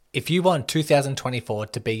If you want 2024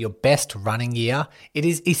 to be your best running year, it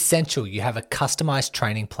is essential you have a customized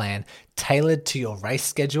training plan tailored to your race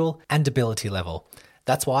schedule and ability level.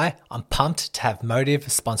 That's why I'm pumped to have Motive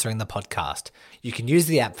sponsoring the podcast. You can use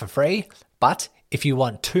the app for free, but if you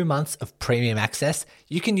want 2 months of premium access,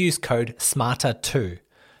 you can use code SMARTER2.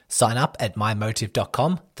 Sign up at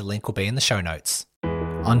mymotive.com. The link will be in the show notes.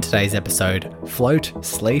 On today's episode, Float,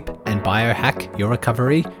 Sleep, and Biohack Your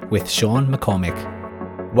Recovery with Sean McCormick.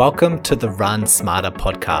 Welcome to the Run Smarter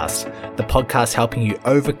podcast, the podcast helping you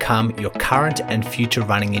overcome your current and future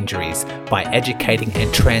running injuries by educating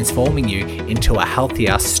and transforming you into a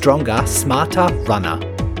healthier, stronger, smarter runner.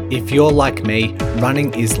 If you're like me,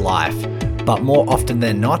 running is life, but more often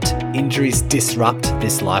than not, injuries disrupt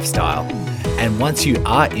this lifestyle. And once you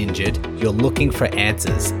are injured, you're looking for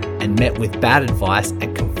answers and met with bad advice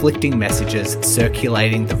and conflicting messages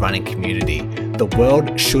circulating the running community. The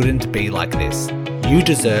world shouldn't be like this. You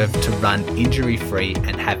deserve to run injury-free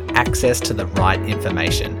and have access to the right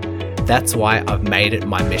information. That's why I've made it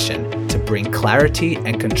my mission to bring clarity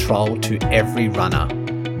and control to every runner.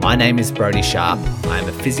 My name is Brodie Sharp. I am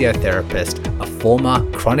a physiotherapist, a former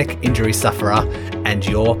chronic injury sufferer, and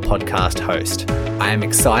your podcast host. I am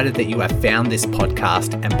excited that you have found this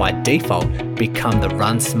podcast and by default become the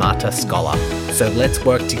Run Smarter Scholar. So let's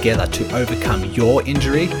work together to overcome your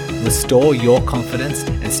injury, restore your confidence,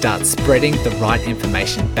 and start spreading the right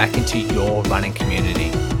information back into your running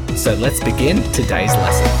community. So let's begin today's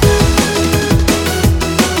lesson.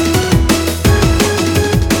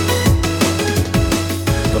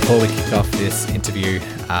 Before we kick off this interview,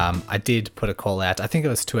 I did put a call out. I think it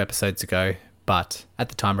was 2 episodes ago, but at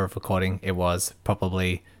the time of recording, it was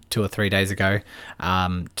probably 2 or 3 days ago,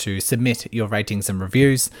 to submit your ratings and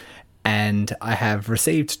reviews. And I have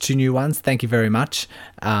received 2 new ones. Thank you very much.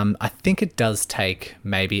 I think it does take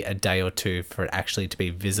maybe a day or 2 for it actually to be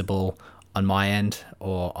visible on my end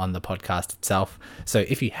or on the podcast itself. So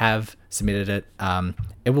if you have submitted it,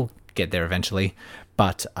 it will get there eventually.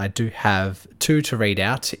 But I do have 2 to read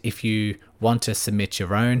out. If you want to submit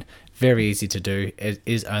your own, very easy to do. It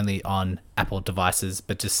is only on Apple devices,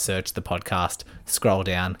 but just search the podcast, scroll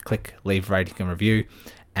down, click leave rating and review.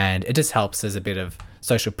 And it just helps as a bit of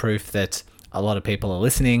social proof that a lot of people are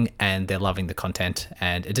listening and they're loving the content,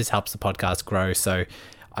 and it just helps the podcast grow. So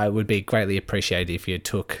I would be greatly appreciated if you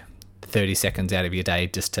took 30 seconds out of your day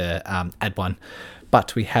just to add one.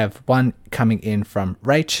 But we have one coming in from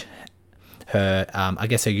Rach. Her, I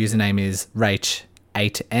guess her username is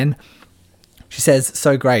Rach8N. She says,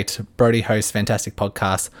 "So great. Brodie hosts fantastic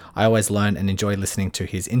podcasts. I always learn and enjoy listening to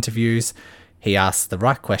his interviews. He asks the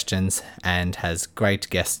right questions and has great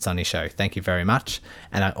guests on his show. Thank you very much."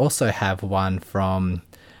 And I also have one from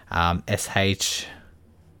SH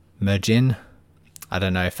Mergin. I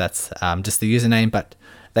don't know if that's just the username, but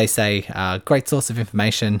they say, "Great source of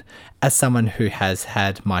information. As someone who has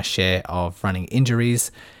had my share of running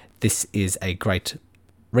injuries, this is a great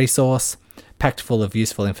resource, packed full of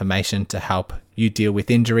useful information to help you deal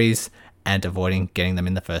with injuries and avoiding getting them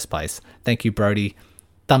in the first place. Thank you, Brodie."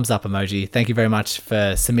 Thumbs up emoji. Thank you very much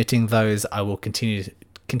for submitting those. I will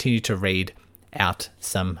continue to read out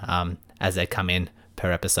some as they come in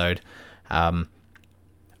per episode.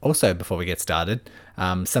 Also, before we get started,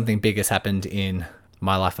 something big has happened in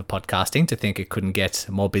my life of podcasting to think it couldn't get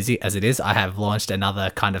more busy as it is. I have launched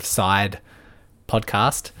another kind of side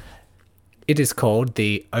podcast. It is called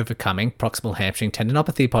the Overcoming Proximal Hamstring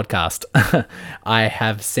Tendinopathy podcast. I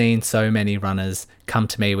have seen so many runners come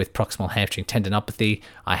to me with proximal hamstring tendinopathy.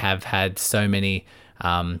 I have had so many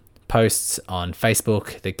posts on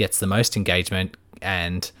Facebook that gets the most engagement,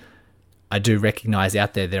 and I do recognize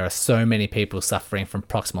out there are so many people suffering from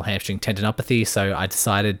proximal hamstring tendinopathy. So I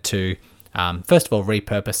decided to, first of all,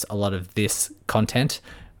 repurpose a lot of this content.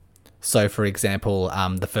 So, for example,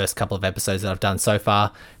 the first couple of episodes that I've done so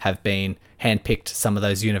far have been handpicked some of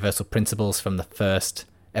those universal principles from the first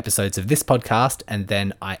episodes of this podcast, and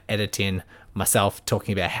then I edit in myself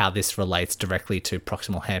talking about how this relates directly to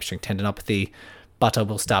proximal hamstring tendinopathy. But I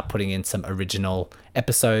will start putting in some original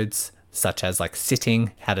episodes, such as like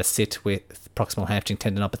sitting, how to sit with proximal hamstring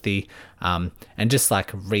tendinopathy, and just like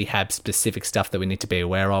rehab specific stuff that we need to be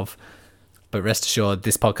aware of. But rest assured,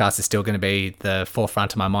 this podcast is still going to be the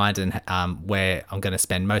forefront of my mind and where I'm going to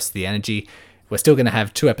spend most of the energy. We're still going to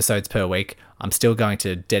have 2 episodes per week. I'm still going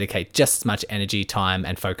to dedicate just as much energy, time,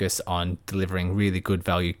 and focus on delivering really good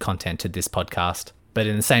value content to this podcast. But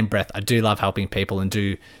in the same breath, I do love helping people and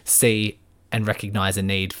do see and recognize a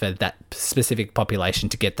need for that specific population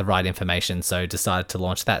to get the right information. So decided to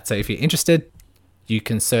launch that. So if you're interested, you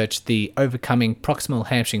can search the Overcoming Proximal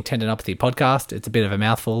Hamstring Tendinopathy podcast. It's a bit of a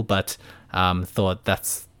mouthful, but thought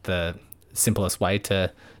that's the simplest way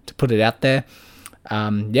to put it out there.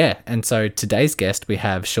 And so today's guest, we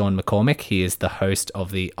have Sean McCormick. He is the host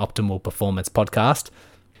of the Optimal Performance podcast.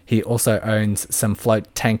 He also owns some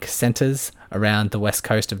float tank centers around the west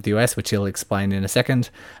coast of the US, which he'll explain in a second.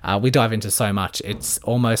 We dive into so much. It's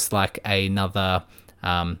almost like another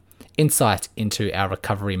insight into our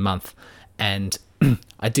recovery month. And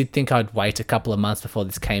I did think I'd wait a couple of months before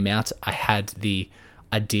this came out. I had the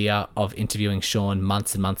idea of interviewing Sean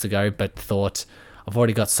months and months ago, but thought I've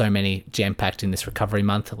already got so many jam-packed in this recovery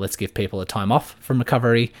month. Let's give people a time off from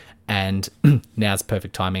recovery. And now's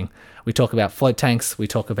perfect timing. We talk about float tanks. We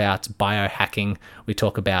talk about biohacking. We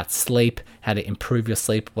talk about sleep, how to improve your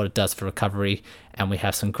sleep, what it does for recovery. And we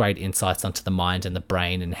have some great insights onto the mind and the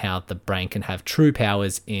brain and how the brain can have true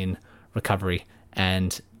powers in recovery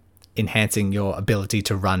and enhancing your ability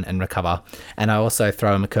to run and recover. And I also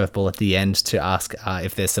throw him a curveball at the end to ask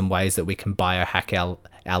if there's some ways that we can biohack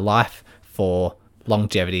our life for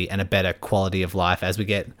longevity and a better quality of life as we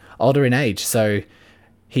get older in age. So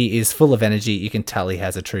he is full of energy. You can tell he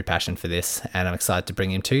has a true passion for this, and I'm excited to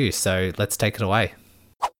bring him to you. So let's take it away.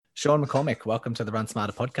 Sean McCormick, welcome to the Run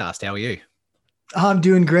Smarter podcast. How are you? I'm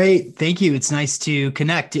doing great. Thank you. It's nice to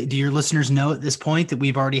connect. Do your listeners know at this point that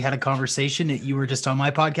we've already had a conversation, that you were just on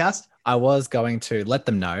my podcast? I was going to let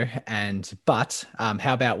them know, but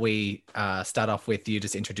how about we start off with you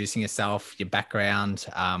just introducing yourself, your background,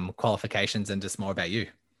 qualifications, and just more about you.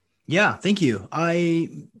 Yeah, thank you.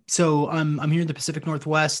 I'm here in the Pacific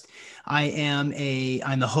Northwest. I'm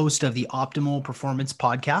the host of the Optimal Performance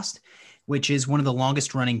podcast, which is one of the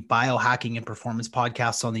longest running biohacking and performance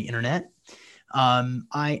podcasts on the internet.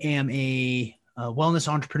 I am a wellness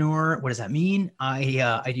entrepreneur. What does that mean?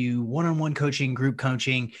 I do one-on-one coaching, group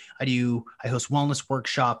coaching. I host wellness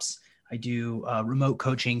workshops. I do remote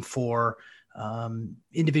coaching for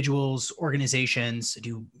individuals, organizations. I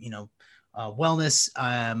do, wellness.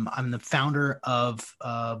 I'm the founder of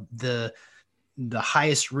the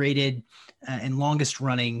highest rated and longest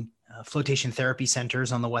running flotation therapy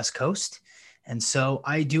centers on the West Coast. And so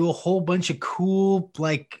I do a whole bunch of cool,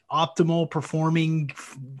 like optimal performing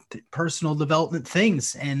personal development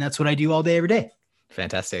things. And that's what I do all day, every day.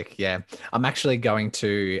 Fantastic. Yeah. I'm actually going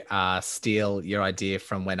to steal your idea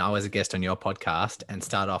from when I was a guest on your podcast and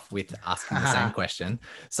start off with asking the same question.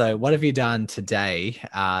 So what have you done today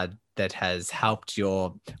that has helped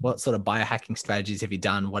what sort of biohacking strategies have you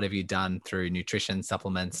done? What have you done through nutrition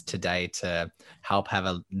supplements today to help have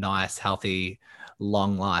a nice, healthy,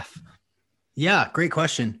 long life? Yeah, great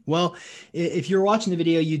question. Well, if you're watching the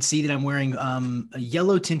video, you'd see that I'm wearing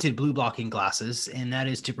yellow tinted blue blocking glasses, and that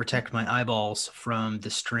is to protect my eyeballs from the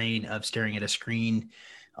strain of staring at a screen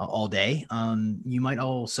all day. You might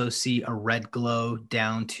also see a red glow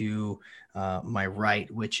down to my right,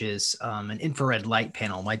 which is an infrared light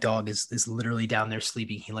panel. My dog is literally down there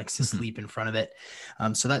sleeping. He likes to sleep in front of it.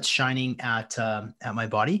 So that's shining at my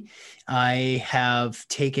body. I have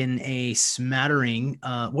taken a smattering.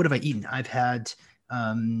 What have I eaten? I've had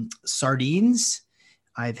sardines.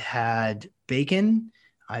 I've had bacon.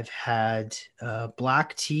 I've had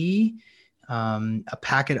black tea, a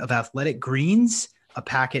packet of athletic greens, a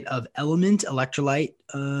packet of Element electrolyte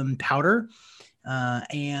powder.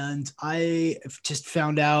 And I just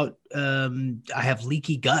found out I have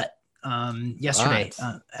leaky gut yesterday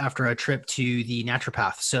after a trip to the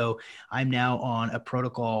naturopath. So I'm now on a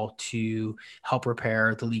protocol to help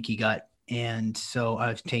repair the leaky gut. And so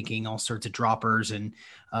I'm taking all sorts of droppers and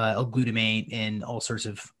L-glutamate and all sorts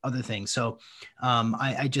of other things. So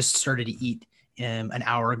I just started to eat an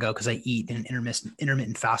hour ago because I eat in an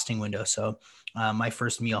intermittent fasting window. So my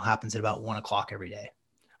first meal happens at about 1 o'clock every day.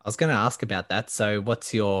 I was going to ask about that. So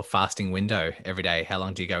what's your fasting window every day? How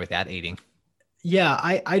long do you go without eating? Yeah,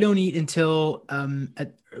 I don't eat until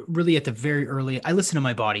at the very early. I listen to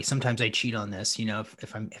my body. Sometimes I cheat on this.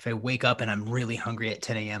 If I wake up and I'm really hungry at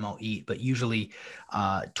 10 a.m., I'll eat. But usually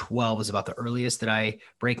 12 is about the earliest that I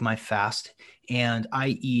break my fast. And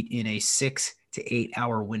I eat in a 6 to 8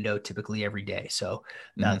 hour window typically every day. So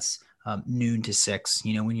that's noon to 6.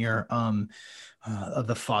 When you're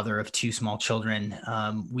the father of 2 small children,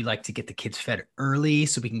 we like to get the kids fed early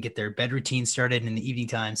so we can get their bed routine started in the evening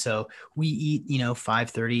time. So we eat,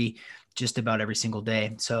 5:30 just about every single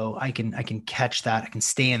day. So I can catch that. I can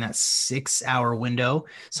stay in that 6 hour window,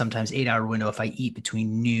 sometimes 8 hour window if I eat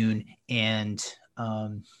between noon and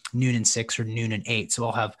 6 or noon and 8. So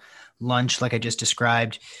I'll have lunch like I just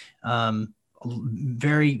described.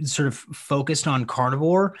 Very sort of focused on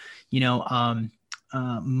carnivore,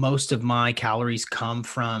 most of my calories come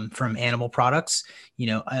from animal products.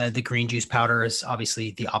 The green juice powder is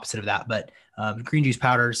obviously the opposite of that, but green juice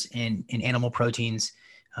powders and animal proteins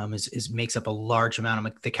is makes up a large amount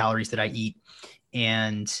of the calories that I eat.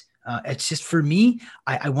 And it's just, for me,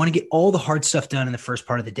 I want to get all the hard stuff done in the first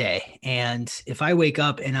part of the day. And if I wake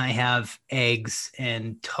up and I have eggs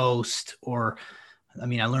and toast, or, I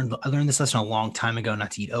mean, I learned this lesson a long time ago,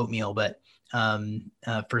 not to eat oatmeal, but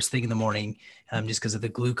first thing in the morning, just because of the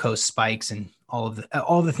glucose spikes and all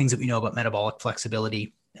the things that we know about metabolic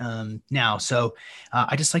flexibility now. So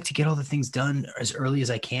I just like to get all the things done as early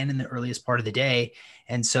as I can in the earliest part of the day.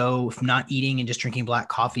 And so if not eating and just drinking black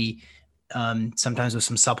coffee, sometimes with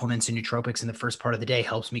some supplements and nootropics in the first part of the day,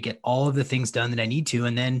 helps me get all of the things done that I need to.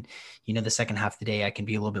 And then, the second half of the day, I can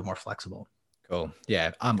be a little bit more flexible. Cool.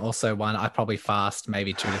 Yeah. I'm also one, I probably fast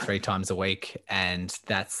maybe 2 to 3 times a week. And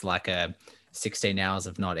that's like a 16 hours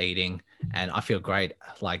of not eating. And I feel great.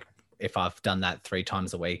 Like if I've done that 3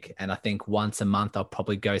 times a week, and I think once a month, I'll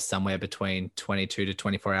probably go somewhere between 22 to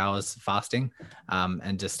 24 hours fasting,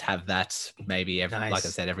 and just have that maybe every, Nice. like I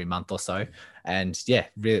said, every month or so. And yeah,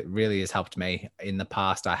 really has helped me. In the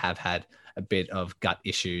past, I have had a bit of gut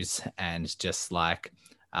issues and just like,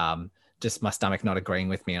 just my stomach not agreeing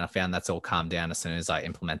with me. And I found that's all calmed down as soon as I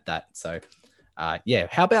implement that. So yeah.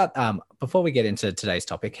 How about, before we get into today's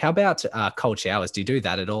topic, how about cold showers? Do you do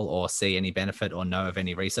that at all, or see any benefit or know of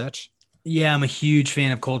any research? Yeah, I'm a huge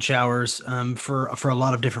fan of cold showers for a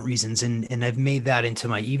lot of different reasons, and I've made that into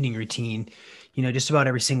my evening routine. Just about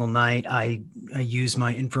every single night, I use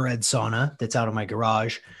my infrared sauna that's out of my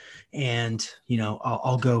garage, and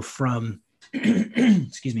I'll go from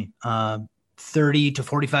excuse me, 30 to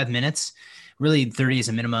 45 minutes. Really, 30 is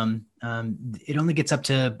a minimum. It only gets up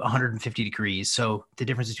to 150 degrees. So the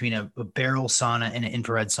difference between a barrel sauna and an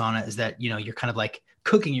infrared sauna is that, you're kind of like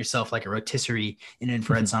cooking yourself like a rotisserie in an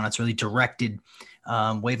infrared sauna. It's really directed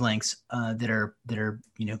wavelengths that are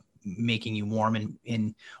making you warm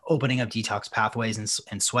and opening up detox pathways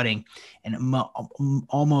and sweating. And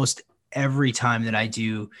almost every time that I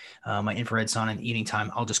do my infrared sauna in the evening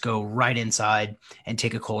time, I'll just go right inside and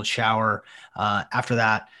take a cold shower. After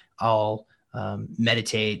that, I'll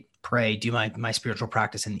meditate, pray, do my spiritual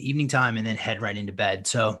practice in the evening time, and then head right into bed.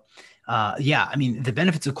 So yeah, I mean, the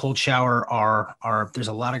benefits of cold shower are there's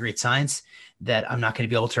a lot of great science that I'm not going to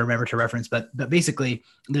be able to remember to reference, but basically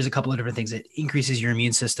there's a couple of different things. It increases your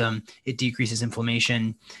immune system, it decreases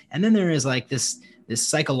inflammation. And then there is like this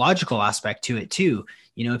psychological aspect to it too.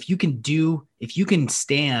 If you can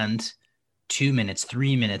stand 2 minutes,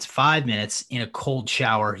 3 minutes, 5 minutes in a cold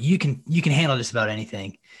shower, you can handle just about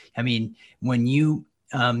anything. I mean, when you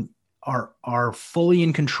are fully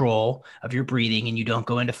in control of your breathing and you don't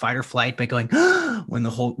go into fight or flight by going when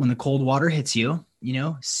the cold water hits you,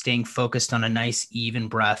 staying focused on a nice even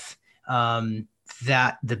breath,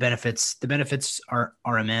 that the benefits are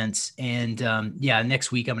immense. And yeah,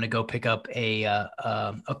 next week I'm going to go pick up a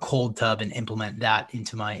cold tub and implement that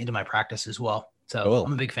into my practice as well. So cool.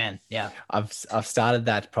 I'm a big fan. Yeah. I've started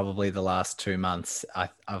that probably the last 2 months.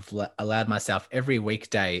 I've allowed myself every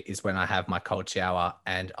weekday is when I have my cold shower,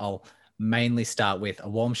 and I'll mainly start with a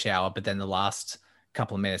warm shower, but then the last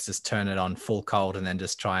couple of minutes just turn it on full cold and then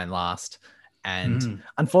just try and last. And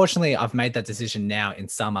unfortunately, I've made that decision now in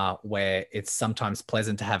summer where it's sometimes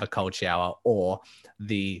pleasant to have a cold shower, or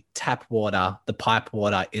the tap water, the pipe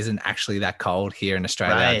water isn't actually that cold here in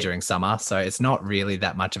Australia during summer. So it's not really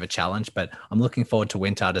that much of a challenge, but I'm looking forward to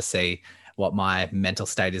winter to see what my mental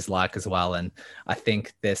state is like as well. And I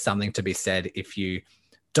think there's something to be said. If you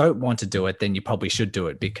don't want to do it, then you probably should do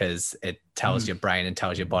it, because it tells your brain and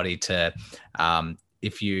tells your body to,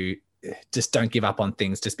 if you just don't give up on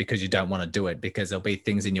things just because you don't want to do it, because there'll be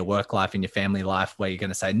things in your work life, in your family life where you're going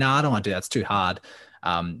to say, no, I don't want to do that. It's too hard.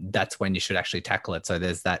 That's when you should actually tackle it. So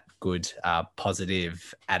there's that good,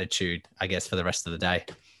 positive attitude, I guess, for the rest of the day.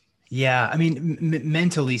 Yeah. I mean,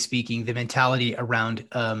 mentally speaking, the mentality around,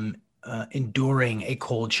 enduring a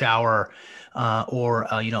cold shower, or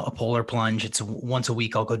a polar plunge. It's once a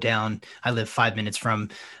week. I'll go down. I live 5 minutes from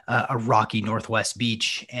a rocky Northwest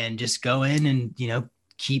beach, and just go in and,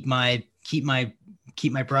 keep my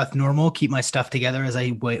breath normal, keep my stuff together as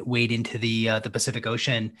I wade into the Pacific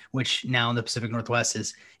Ocean, which now in the Pacific Northwest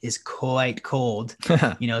is quite cold.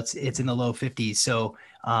 It's in the low 50s. So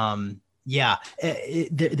yeah,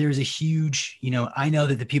 there's a huge, I know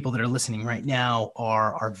that the people that are listening right now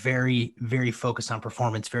are very, very focused on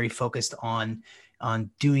performance, very focused on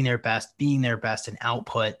doing their best, being their best in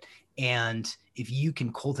output. And if you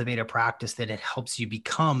can cultivate a practice that it helps you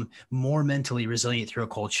become more mentally resilient through a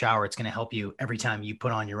cold shower, it's going to help you every time you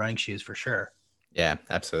put on your running shoes, for sure. Yeah,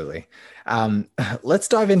 absolutely. Um, let's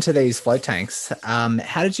dive into these float tanks.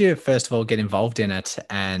 How did you first of all get involved in it,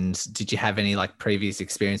 and did you have any like previous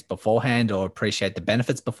experience beforehand, or appreciate the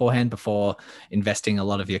benefits beforehand before investing a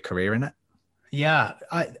lot of your career in it? Yeah,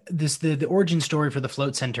 the origin story for the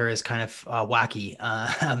float center is kind of wacky.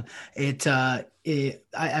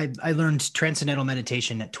 I learned transcendental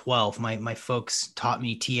meditation at 12. My folks taught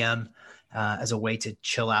me TM as a way to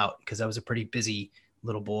chill out because I was a pretty busy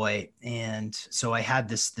little boy, and so I had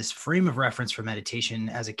this frame of reference for meditation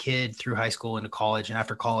as a kid through high school into college and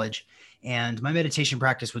after college. And my meditation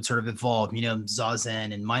practice would sort of evolve,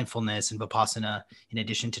 zazen and mindfulness and vipassana, in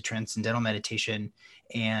addition to transcendental meditation.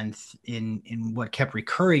 And in what kept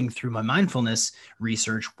recurring through my mindfulness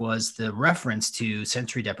research was the reference to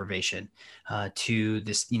sensory deprivation, to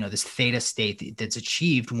this theta state that's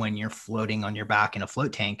achieved when you're floating on your back in a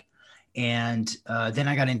float tank. And then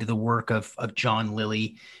I got into the work of John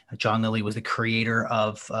Lilly. John Lilly was the creator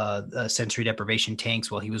of sensory deprivation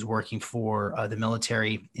tanks while he was working for the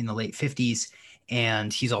military in the late 50s.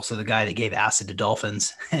 And he's also the guy that gave acid to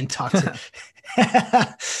dolphins and talked to.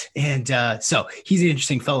 And so he's an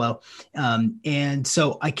interesting fellow. And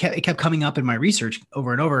so it kept coming up in my research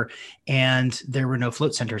over and over. And there were no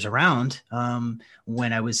float centers around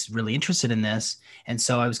when I was really interested in this. And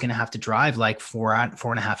so I was going to have to drive like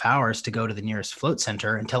 4.5 hours to go to the nearest float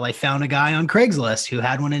center until I found a guy on Craigslist who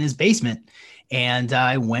had one in his basement. And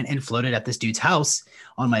I went and floated at this dude's house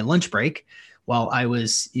on my lunch break while I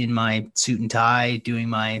was in my suit and tie doing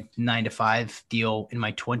my 9 to 5 deal in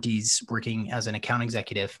my 20s, working as an account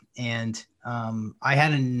executive. And I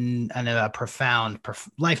had a profound,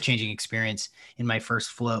 life-changing experience in my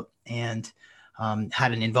first float, and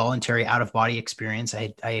had an involuntary out-of-body experience.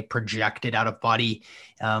 I projected out of body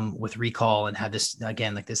with recall and had this,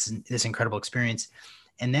 again, like this incredible experience.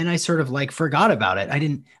 And then I sort of like forgot about it.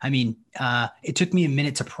 It took me a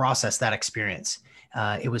minute to process that experience.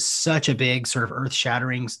 It was such a big sort of earth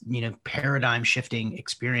shattering, paradigm shifting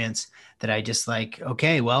experience that I just like,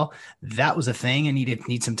 okay, well, that was a thing. I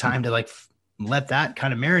need some time to like let that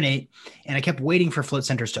kind of marinate. And I kept waiting for float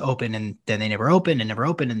centers to open, and then they never opened and never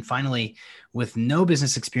opened. And finally, with no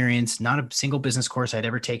business experience, not a single business course I'd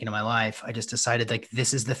ever taken in my life, I just decided like,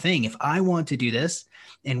 this is the thing. If I want to do this,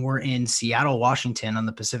 and we're in Seattle, Washington on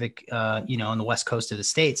the Pacific, on the West Coast of the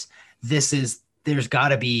States, there's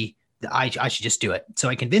gotta be, I should just do it. So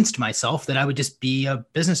I convinced myself that I would just be a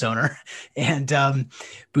business owner and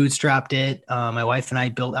bootstrapped it. My wife and I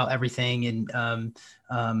built out everything and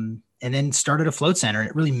then started a float center.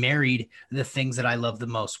 It really married the things that I love the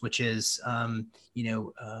most, which is,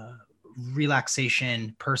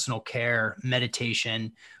 relaxation, personal care,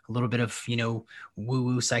 meditation, a little bit of,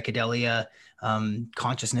 woo-woo psychedelia,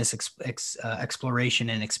 consciousness exploration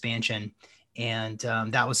and expansion. And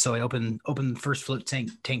that was, so I opened the first float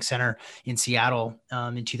tank center in Seattle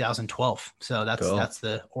in 2012. So Cool. that's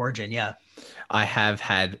the origin. Yeah. I have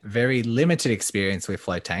had very limited experience with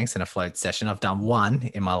float tanks and a float session. I've done one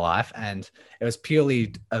in my life, and it was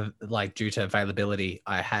purely like due to availability.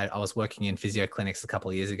 I was working in physio clinics a couple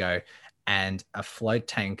of years ago, and a float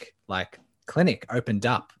tank like clinic opened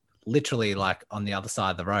up literally like on the other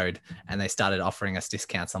side of the road, and they started offering us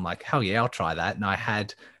discounts. I'm like, hell yeah, I'll try that. And I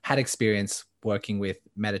had experience working with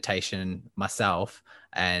meditation myself,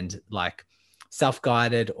 and like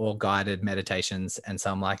self-guided or guided meditations. And so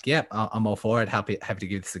I'm like, yep, I'm all for it. Happy to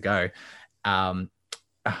give this a go. And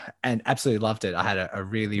absolutely loved it. I had I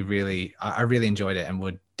really enjoyed it and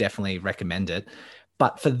would definitely recommend it.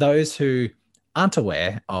 But for those who aren't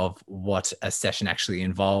aware of what a session actually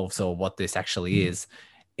involves or what this actually is,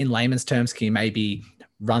 in layman's terms, can you maybe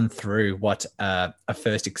run through what a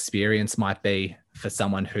first experience might be for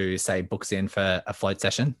someone who, say, books in for a float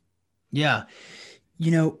session? Yeah.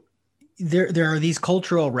 There are these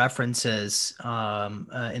cultural references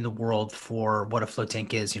in the world for what a float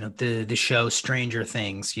tank is. The show Stranger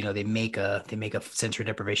Things. They make a sensory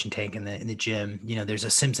deprivation tank in the gym. There's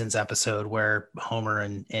a Simpsons episode where Homer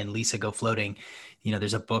and Lisa go floating.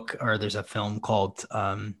 There's a book or there's a film called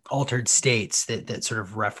Altered States that sort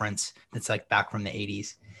of reference that's like back from the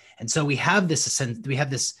 80s. And so we have this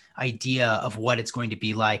idea of what it's going to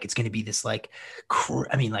be like. It's going to be this like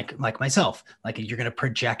myself, like you're going to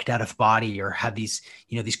project out of body or have these,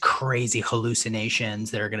 these crazy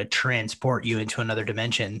hallucinations that are going to transport you into another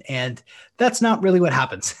dimension. And that's not really what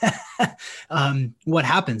happens. What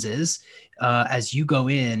happens is, as you go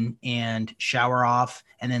in and shower off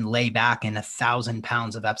and then lay back in 1,000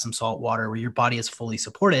 pounds of Epsom salt water where your body is fully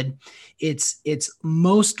supported, it's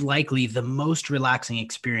most likely the most relaxing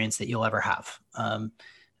experience that you'll ever have.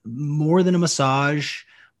 More than a massage,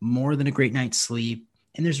 more than a great night's sleep.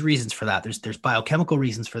 And there's reasons for that. There's biochemical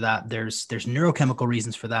reasons for that. There's neurochemical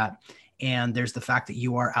reasons for that. And there's the fact that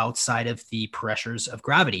you are outside of the pressures of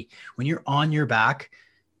gravity. When you're on your back,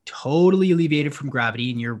 totally alleviated from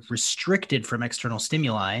gravity, and you're restricted from external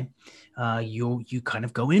stimuli, you kind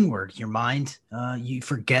of go inward. Your mind, you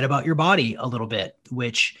forget about your body a little bit,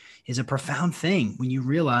 which is a profound thing when you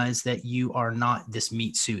realize that you are not this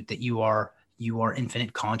meat suit, that you are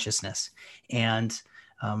infinite consciousness. And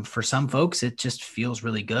for some folks, it just feels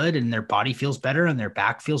really good, and their body feels better, and their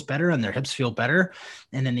back feels better, and their hips feel better.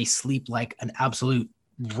 And then they sleep like an absolute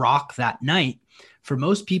rock that night. For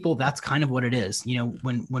most people, that's kind of what it is. You know,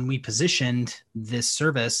 when we positioned this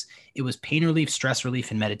service, it was pain relief, stress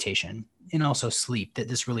relief, and meditation, and also sleep that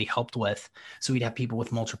this really helped with. So we'd have people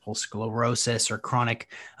with multiple sclerosis or chronic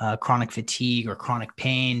fatigue or chronic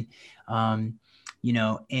pain, you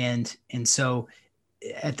know, and so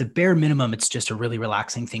at the bare minimum, it's just a really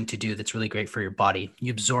relaxing thing to do that's really great for your body.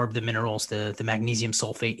 You absorb the minerals, the magnesium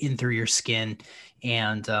sulfate in through your skin,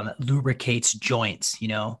 and lubricates joints. You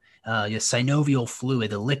know, your synovial fluid,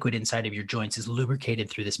 the liquid inside of your joints, is lubricated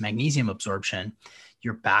through this magnesium absorption.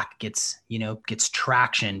 Your back gets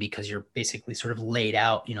traction because you're basically sort of laid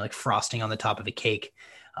out, you know, like frosting on the top of a cake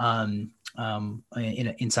inside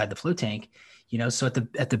the float tank. You know, so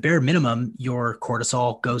at the bare minimum, your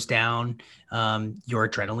cortisol goes down, your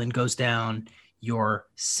adrenaline goes down, your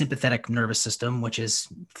sympathetic nervous system, which is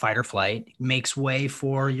fight or flight, makes way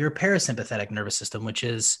for your parasympathetic nervous system, which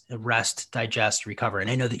is rest, digest, recover. And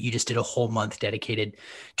I know that you just did a whole month dedicated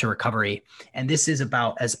to recovery, and this is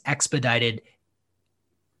about as expedited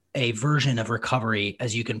a version of recovery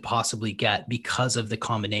as you can possibly get because of the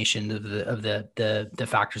combination of the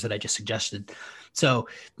factors that I just suggested. So,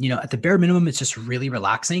 you know, at the bare minimum, it's just really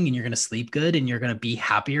relaxing, and you're going to sleep good, and you're going to be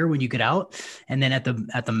happier when you get out. And then at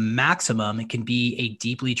the maximum, it can be a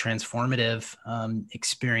deeply transformative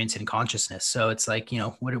experience in consciousness. So it's like, you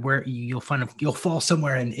know, where you'll fall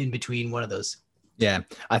somewhere in between one of those. Yeah.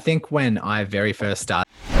 I think when I very first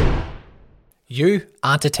started, you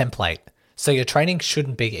aren't a template, so your training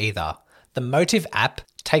shouldn't be either. The Motive app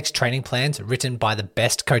takes training plans written by the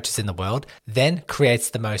best coaches in the world, then creates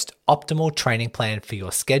the most optimal training plan for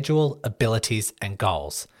your schedule, abilities, and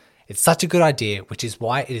goals. It's such a good idea, which is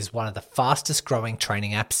why it is one of the fastest growing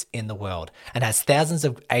training apps in the world and has thousands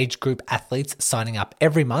of age group athletes signing up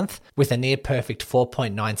every month with a near perfect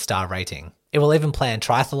 4.9 star rating. It will even plan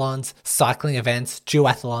triathlons, cycling events,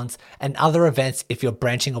 duathlons, and other events if you're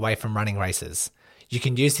branching away from running races. You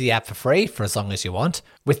can use the app for free for as long as you want,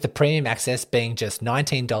 with the premium access being just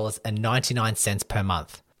 $19.99 per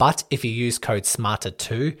month. But if you use code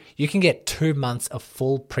SMARTER2, you can get 2 months of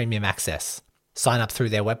full premium access. Sign up through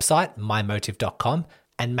their website, mymotive.com,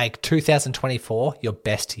 and make 2024 your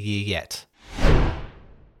best year yet.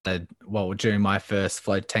 Well, during my first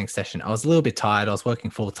float tank session, I was a little bit tired. I was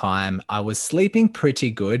working full time. I was sleeping pretty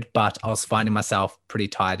good, but I was finding myself pretty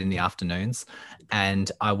tired in the afternoons. And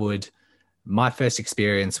my first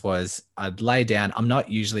experience was I'd lay down.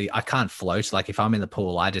 I can't float. Like if I'm in the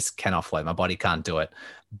pool, I just cannot float. My body can't do it.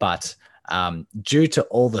 But due to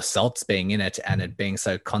all the salts being in it and it being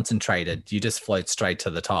so concentrated, you just float straight to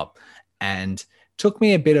the top. And took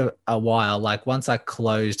me a bit of a while. Like once I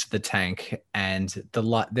closed the tank and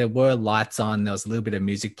there were lights on, there was a little bit of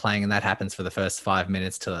music playing, and that happens for the first 5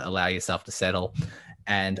 minutes to allow yourself to settle.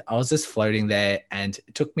 And I was just floating there, and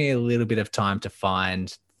it took me a little bit of time to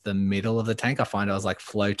find the middle of the tank. I find I was like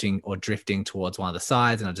floating or drifting towards one of the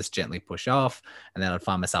sides, and I'd just gently push off, and then I'd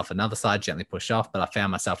find myself another side, gently push off, but I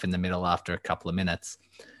found myself in the middle after a couple of minutes.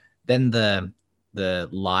 Then the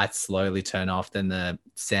lights slowly turn off, then the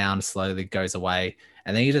sound slowly goes away,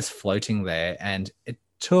 and then you're just floating there. And it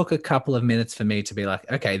took a couple of minutes for me to be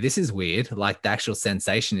like, okay, this is weird. Like the actual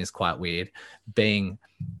sensation is quite weird, being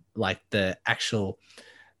like the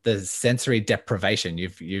sensory deprivation.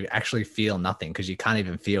 You actually feel nothing because you can't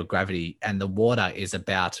even feel gravity, and the water is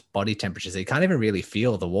about body temperature, so you can't even really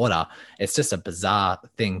feel the water. It's just a bizarre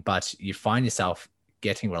thing, but you find yourself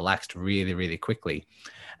getting relaxed really, really quickly.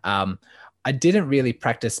 I didn't really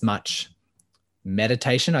practice much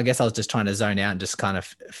meditation. I guess I was just trying to zone out and just kind of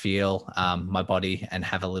feel my body and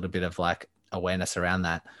have a little bit of like awareness around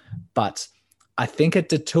that. But I think it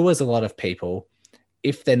detours a lot of people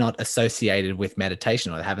if they're not associated with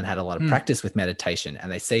meditation or they haven't had a lot of practice with meditation,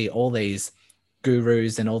 and they see all these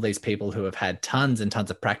gurus and all these people who have had tons and tons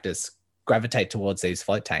of practice gravitate towards these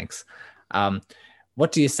float tanks.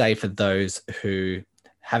 What do you say for those who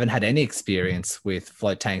haven't had any experience with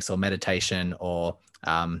float tanks or meditation or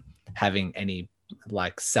having any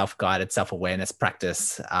like self-guided self-awareness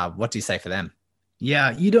practice? What do you say for them?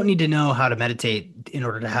 Yeah, you don't need to know how to meditate in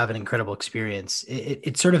order to have an incredible experience.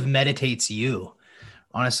 It sort of meditates you,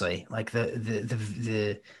 honestly. Like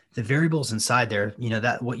the variables inside there,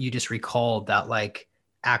 that what you just recalled, that like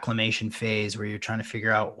acclimation phase where you're trying to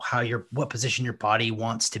figure out what position your body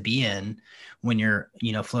wants to be in when you're,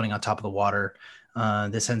 floating on top of the water.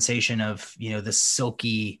 The sensation of,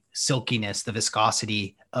 the silkiness, the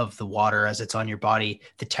viscosity of the water as it's on your body.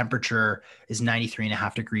 The temperature is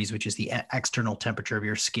 93.5 degrees, which is the external temperature of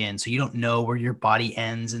your skin. So you don't know where your body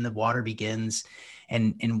ends and the water begins.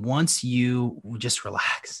 And once you just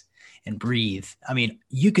relax and breathe, I mean,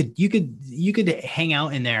 you could hang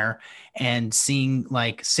out in there and sing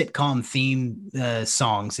like sitcom theme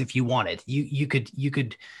songs if you wanted. You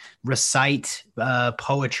could recite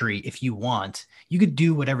poetry if you want. You could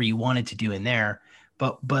do whatever you wanted to do in there,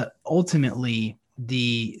 but ultimately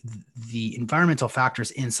the environmental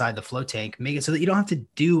factors inside the float tank make it so that you don't have to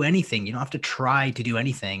do anything. You don't have to try to do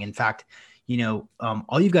anything. In fact,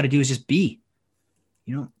 all you've got to do is just be.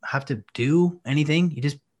 You don't have to do anything. You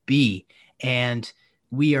just be. And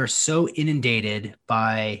we are so inundated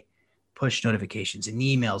by push notifications and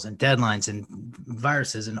emails and deadlines and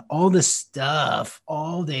viruses and all this stuff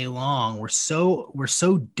all day long. We're so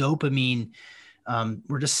dopamine.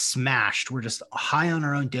 We're just smashed. We're just high on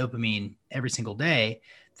our own dopamine every single day,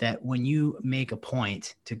 that when you make a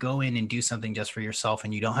point to go in and do something just for yourself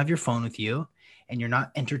and you don't have your phone with you and you're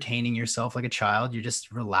not entertaining yourself like a child, you're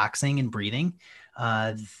just relaxing and breathing.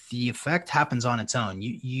 The effect happens on its own.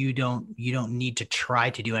 You don't need to try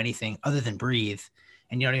to do anything other than breathe,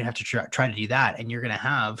 and you don't even have to try to do that, and you're going to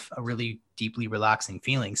have a really deeply relaxing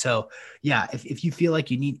feeling. So yeah, if you feel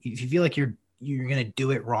like if you feel like you're going to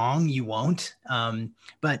do it wrong, you won't.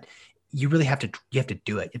 But you really have to do it. You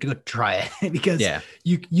have to go try it because Yeah.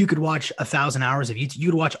 you could watch 1,000 hours of YouTube. You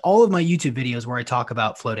could watch all of my YouTube videos where I talk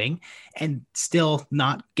about floating and still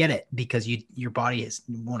not get it because your body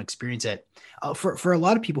won't experience it. For a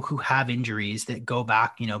lot of people who have injuries that go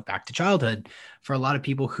back, back to childhood, for a lot of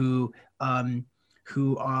people who tend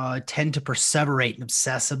to perseverate and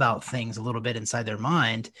obsess about things a little bit inside their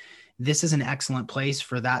mind, this is an excellent place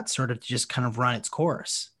for that sort of to just kind of run its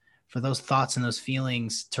course, for those thoughts and those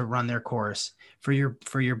feelings to run their course, for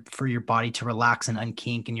your body to relax and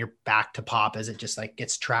unkink and your back to pop as it just like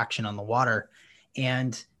gets traction on the water.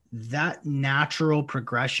 And that natural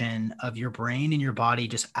progression of your brain and your body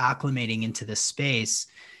just acclimating into this space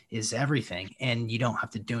is everything. And you don't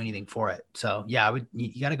have to do anything for it. So yeah,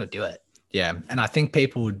 you got to go do it. Yeah. And I think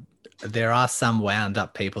there are some wound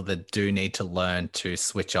up people that do need to learn to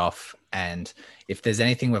switch off. And if there's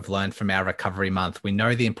anything we've learned from our recovery month, we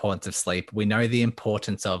know the importance of sleep. We know the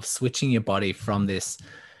importance of switching your body from this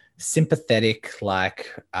sympathetic,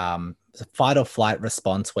 like fight or flight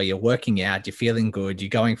response where you're working out, you're feeling good, you're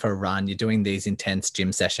going for a run, you're doing these intense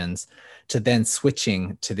gym sessions, to then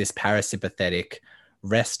switching to this parasympathetic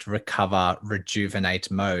rest, recover,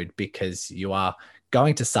 rejuvenate mode, because you are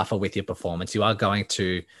going to suffer with your performance. You are going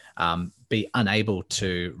to be unable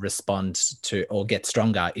to respond to or get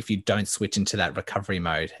stronger if you don't switch into that recovery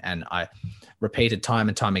mode. And I repeated time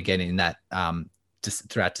and time again in that just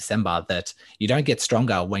throughout December that you don't get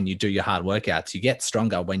stronger when you do your hard workouts. You get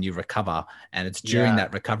stronger when you recover, and it's during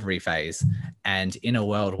that recovery phase. And in a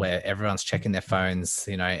world where everyone's checking their phones,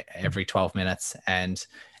 every 12 minutes, and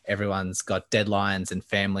everyone's got deadlines and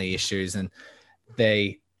family issues, and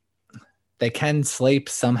they can sleep,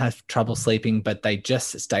 some have trouble sleeping, but they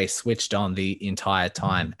just stay switched on the entire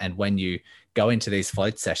time. And when you go into these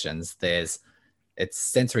float sessions, it's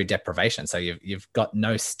sensory deprivation. So you've got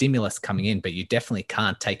no stimulus coming in, but you definitely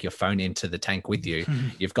can't take your phone into the tank with you.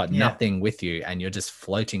 You've got nothing with you, and you're just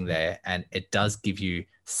floating there. And it does give you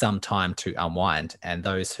some time to unwind. And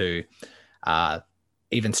those who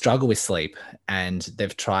even struggle with sleep and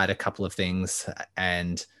they've tried a couple of things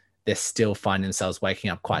and they're still finding themselves waking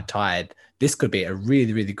up quite tired, this could be a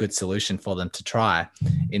really, really good solution for them to try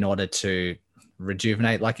in order to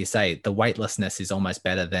rejuvenate. Like you say, the weightlessness is almost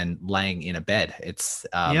better than laying in a bed. It's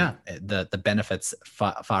the benefits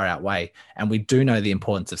far outweigh. And we do know the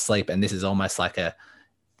importance of sleep. And this is almost like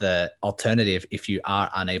the alternative if you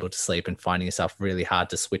are unable to sleep and finding yourself really hard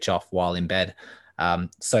to switch off while in bed.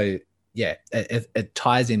 So yeah, it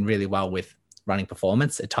ties in really well with running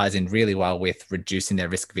performance. It ties in really well with reducing their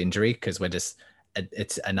risk of injury, because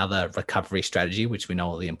it's another recovery strategy, which we know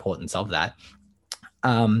all the importance of that.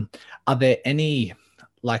 Are there any,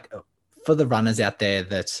 like, for the runners out there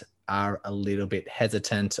that are a little bit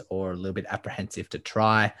hesitant or a little bit apprehensive to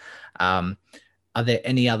try, are there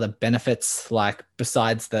any other benefits, like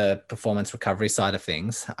besides the performance recovery side of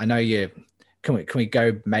things? I know can we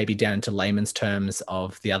go maybe down into layman's terms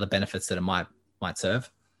of the other benefits that it might might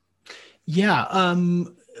serve. Yeah.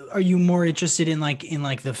 Are you more interested in like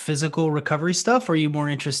the physical recovery stuff? Or are you more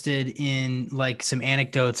interested in like some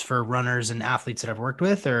anecdotes for runners and athletes that I've worked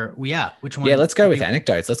with? Or well, yeah, which Yeah, one? let's go with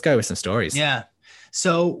anecdotes. Let's go with some stories. Yeah.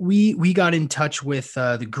 So we got in touch with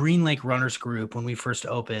the Green Lake Runners Group when we first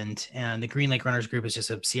opened, and the Green Lake Runners Group is just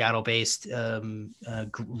a Seattle-based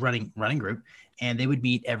running group, and they would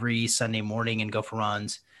meet every Sunday morning and go for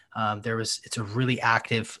runs. It's a really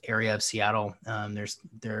active area of Seattle. There's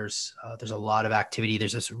a lot of activity.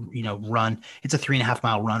 There's this run. It's a 3.5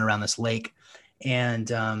 mile run around this lake, and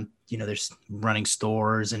there's running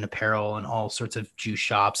stores and apparel and all sorts of juice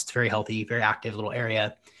shops. It's very healthy, very active little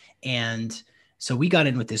area. And so we got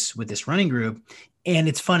in with this running group, and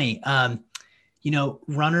it's funny.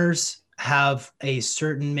 Runners have a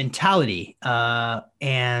certain mentality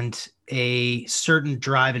and a certain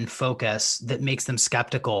drive and focus that makes them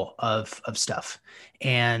skeptical of stuff.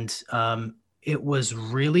 And it was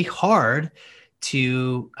really hard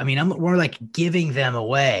we're like giving them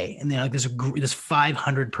away. And like this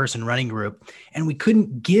 500 person running group, and we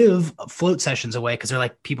couldn't give float sessions away because they're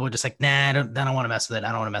like, people are just like, nah, I don't want to mess with it. I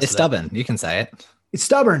don't want to mess with it. It's stubborn. You can say it. It's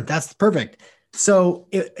stubborn. That's perfect. So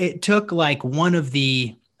it took like one of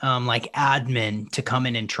the like admin to come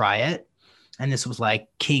in and try it. And this was like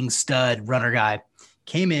King Stud runner guy,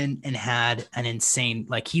 came in and had an insane,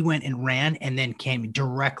 like he went and ran and then came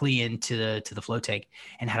directly into the float tank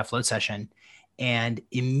and had a float session, and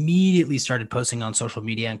immediately started posting on social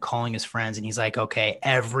media and calling his friends. And he's like, okay,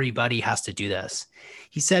 everybody has to do this.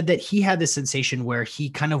 He said that he had this sensation where he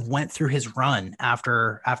kind of went through his run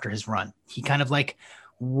after his run. He kind of like,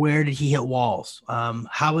 where did he hit walls?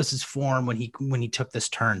 How was his form when he took this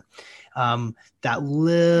turn? That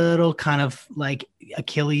little kind of like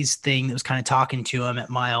Achilles thing that was kind of talking to him at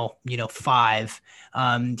mile, 5.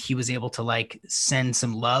 He was able to like send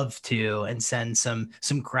some love to and send some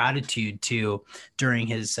gratitude to during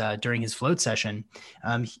his float session.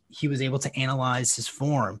 He was able to analyze his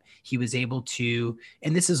form. He was able to,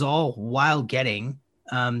 and this is all while getting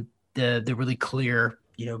the really clear,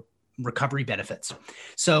 recovery benefits.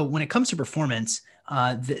 So when it comes to performance,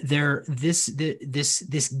 this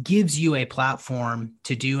gives you a platform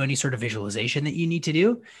to do any sort of visualization that you need to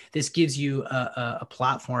do. This gives you a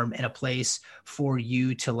platform and a place for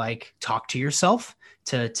you to like talk to yourself,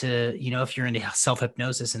 to if you're into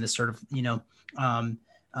self-hypnosis and this sort of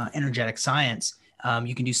energetic science,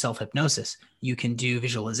 you can do self-hypnosis, you can do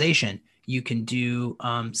visualization, you can do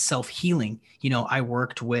self-healing. I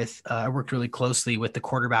worked really closely with the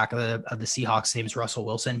quarterback of the Seahawks. His name is Russell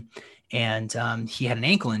Wilson, and he had an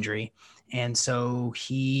ankle injury, and so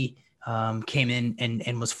he came in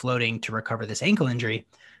and was floating to recover this ankle injury.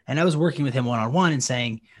 And I was working with him one-on-one and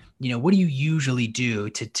saying, what do you usually do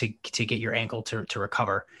to get your ankle to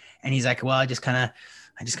recover? And he's like, well, I just kind of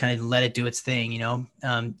let it do its thing.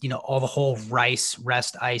 All the whole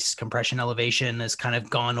rest, ice, compression, elevation has kind of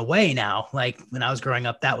gone away now. Like when I was growing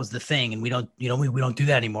up, that was the thing. And we don't do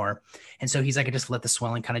that anymore. And so he's like, I just let the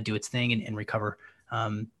swelling kind of do its thing and recover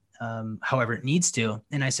however it needs to.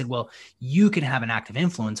 And I said, well, you can have an active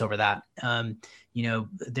influence over that.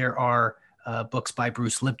 There are books by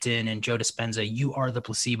Bruce Lipton and Joe Dispenza, You Are the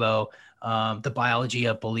Placebo, The Biology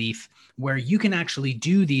of Belief, where you can actually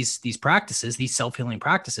do these practices, these self-healing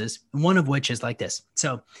practices, one of which is like this.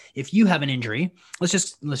 So if you have an injury, let's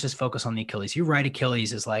just focus on the Achilles. Your right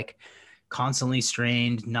Achilles is like constantly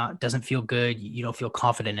strained, doesn't feel good. You don't feel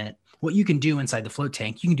confident in it. What you can do inside the float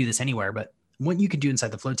tank, you can do this anywhere, but what you can do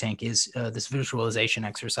inside the float tank is this visualization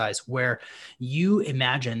exercise where you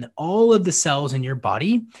imagine that all of the cells in your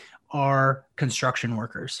body are construction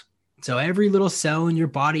workers. So every little cell in your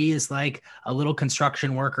body is like a little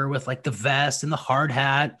construction worker with like the vest and the hard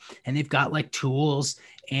hat, and they've got like tools.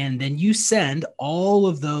 And then you send all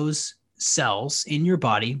of those cells in your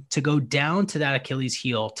body to go down to that Achilles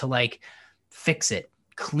heel to like fix it,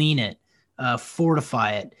 clean it,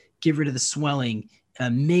 fortify it, get rid of the swelling,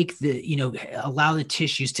 make allow the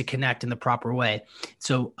tissues to connect in the proper way.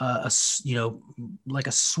 So, like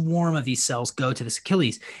a swarm of these cells go to this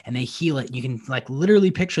Achilles and they heal it. You can like literally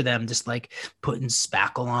picture them just like putting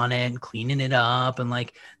spackle on it and cleaning it up and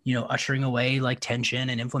like, ushering away like tension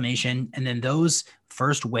and inflammation. And then those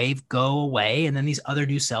first wave go away. And then these other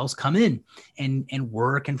new cells come in and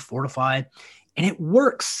work and fortify. And it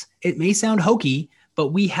works. It may sound hokey, but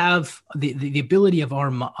we have the ability of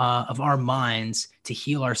our minds to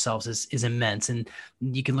heal ourselves is immense. And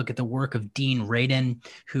you can look at the work of Dean Radin,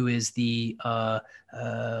 who is the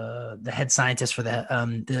head scientist for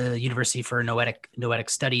the University for Noetic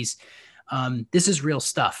Studies. This is real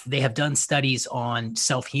stuff. They have done studies on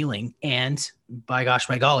self-healing, and by gosh,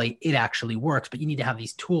 by golly, it actually works. But you need to have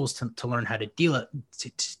these tools to learn how to deal it,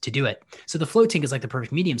 to do it. So the float tank is like the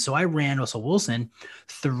perfect medium. So I ran Russell Wilson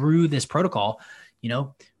through this protocol, you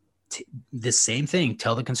know, this same thing.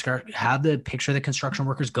 Have the picture of the construction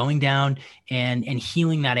workers going down and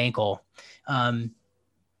healing that ankle.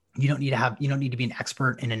 You don't need to be an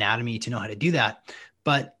expert in anatomy to know how to do that.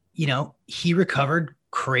 But, he recovered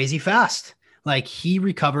crazy fast. Like he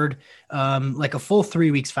recovered like a full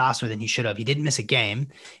 3 weeks faster than he should have. He didn't miss a game.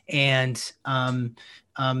 And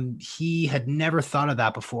he had never thought of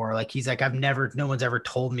that before. Like he's like, no one's ever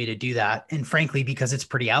told me to do that. And frankly, because it's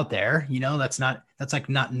pretty out there, that's like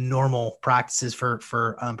not normal practices for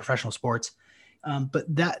professional sports. But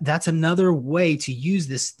that's another way to use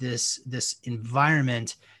this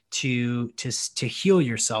environment to heal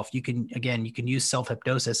yourself. You can use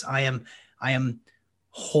self-hypnosis. I am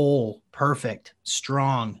whole, perfect,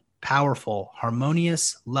 strong, powerful,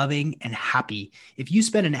 harmonious, loving, and happy. If you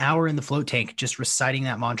spend an hour in the float tank just reciting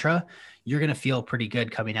that mantra, you're going to feel pretty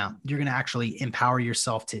good coming out. You're going to actually empower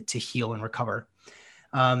yourself to heal and recover.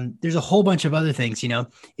 There's a whole bunch of other things,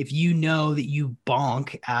 if you know that you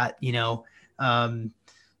bonk at,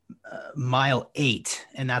 mile 8,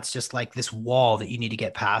 and that's just like this wall that you need to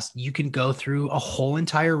get past, you can go through a whole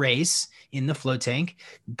entire race in the float tank,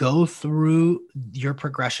 go through your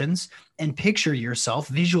progressions and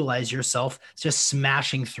visualize yourself just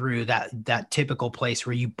smashing through that typical place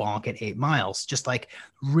where you bonk at 8 miles, just like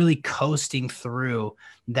really coasting through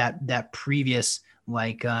that previous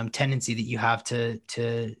tendency that you have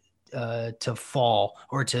to fall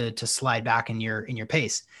or to slide back in your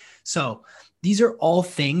pace. So these are all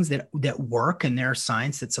things that work, and there's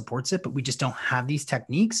science that supports it, but we just don't have these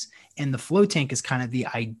techniques. And the float tank is kind of the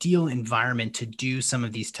ideal environment to do some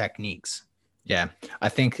of these techniques. Yeah. I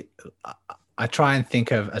think I try and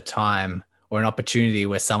think of a time or an opportunity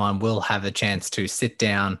where someone will have a chance to sit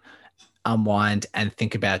down, unwind, and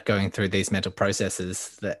think about going through these mental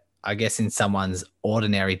processes that I guess in someone's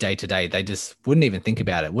ordinary day-to-day, they just wouldn't even think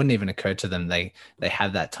about it. Wouldn't even occur to them they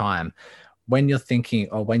have that time. When you're thinking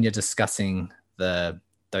or when you're discussing those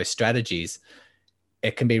strategies,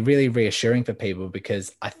 it can be really reassuring for people,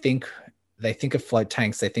 because I think they think of float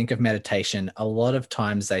tanks, they think of meditation. A lot of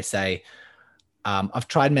times they say, I've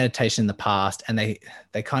tried meditation in the past, and they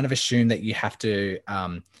kind of assume that you have to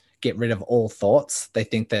get rid of all thoughts. They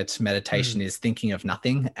think that meditation is thinking of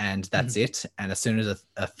nothing, and that's it. And as soon as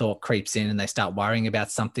a thought creeps in and they start worrying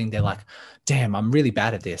about something, they're like, damn, I'm really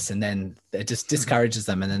bad at this. And then it just discourages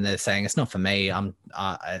them. And then they're saying, it's not for me.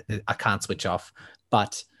 I can't switch off.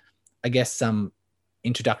 But I guess some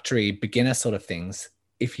introductory beginner sort of things,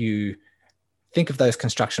 if you think of those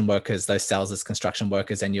construction workers, those cells as construction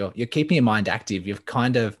workers, and you're keeping your mind active, you're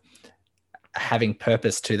kind of having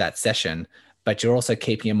purpose to that session, but you're also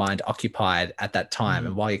keeping your mind occupied at that time.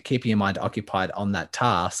 And while you're keeping your mind occupied on that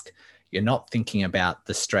task, you're not thinking about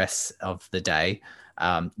the stress of the day.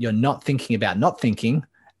 You're not thinking about not thinking.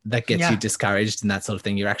 That gets you discouraged and that sort of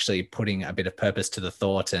thing. You're actually putting a bit of purpose to the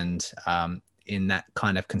thought, and in that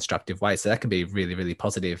kind of constructive way. So that can be really, really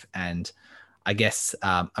positive. And I guess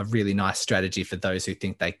a really nice strategy for those who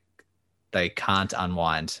think they can't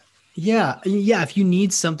unwind. Yeah. If you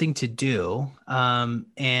need something to do, and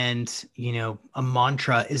a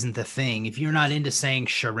mantra isn't the thing. If you're not into saying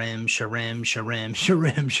sharim, sharim, sharim,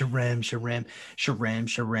 sharim, sharim, sharim, sharim,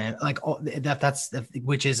 sharim, like that's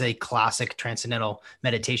which is a classic transcendental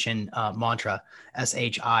meditation mantra,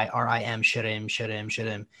 SHIRIM, sharim, sharim,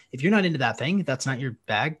 sharim. If you're not into that thing, that's not your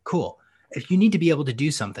bag. Cool. If you need to be able to do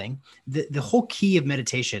something, the whole key of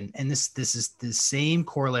meditation, and this is the same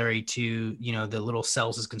corollary to, the little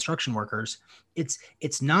cells as construction workers.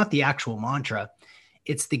 It's not the actual mantra.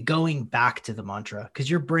 It's the going back to the mantra, because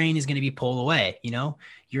your brain is going to be pulled away.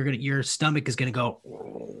 Your stomach is going to go,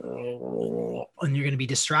 and you're going to be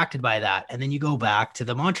distracted by that. And then you go back to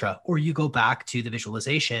the mantra, or you go back to the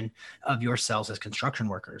visualization of your cells as construction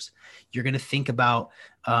workers. You're going to think about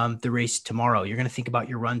the race tomorrow. You're going to think about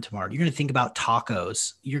your run tomorrow. You're going to think about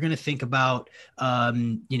tacos. You're going to think about,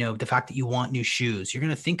 the fact that you want new shoes. You're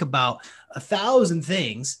going to think about 1,000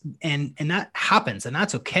 things, and that happens, and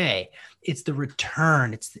that's okay. It's the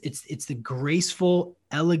return. It's the graceful,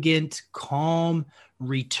 elegant, calm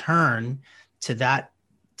return to that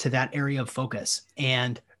area of focus.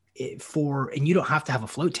 And you don't have to have a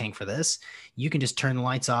float tank for this. You can just turn the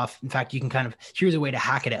lights off. In fact, you can here's a way to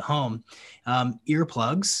hack it at home.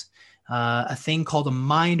 Earplugs, a thing called a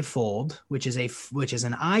mind fold, which is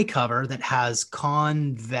an eye cover that has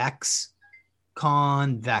convex.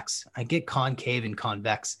 I get concave and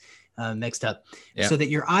convex mixed up, Yeah. so that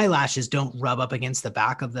your eyelashes don't rub up against the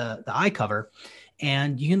back of the eye cover.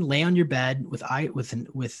 And you can lay on your bed with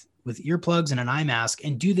earplugs and an eye mask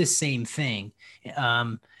and do the same thing.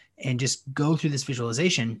 And just go through this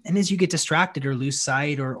visualization. And as you get distracted or lose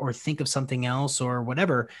sight or think of something else or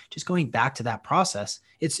whatever, just going back to that process,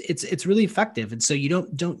 it's really effective. And so you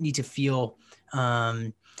don't need to feel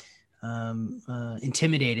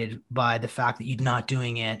intimidated by the fact that you're not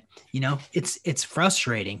doing it. It's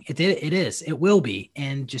frustrating. It is, it will be.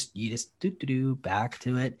 And you just do back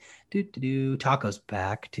to it, tacos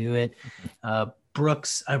back to it.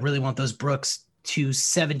 Brooks, I really want those Brooks to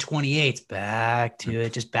 728 back to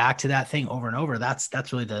it, just back to that thing over and over. That's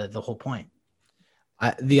really the whole point.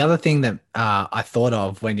 The other thing that I thought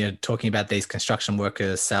of when you're talking about these construction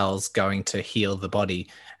worker cells going to heal the body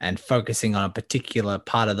and focusing on a particular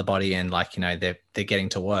part of the body and they're getting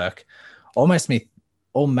to work, almost makes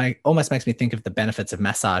me think of the benefits of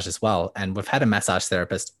massage as well. And we've had a massage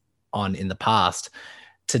therapist on in the past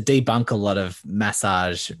to debunk a lot of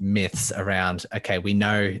massage myths around, okay, we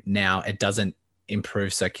know now it doesn't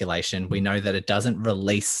improve circulation. We know that it doesn't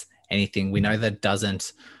release anything. We know that it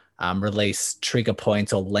doesn't release trigger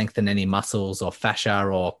points or lengthen any muscles or fascia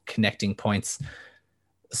or connecting points.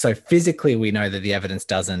 So physically, we know that the evidence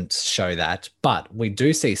doesn't show that, but we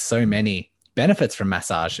do see so many benefits from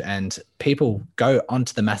massage, and people go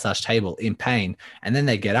onto the massage table in pain and then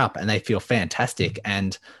they get up and they feel fantastic.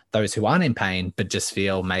 And those who aren't in pain but just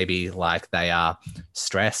feel maybe like they are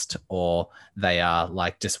stressed or they are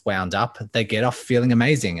like just wound up, they get off feeling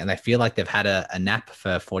amazing and they feel like they've had a nap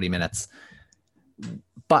for 40 minutes.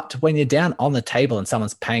 But when you're down on the table and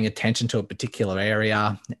someone's paying attention to a particular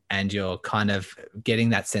area and you're kind of getting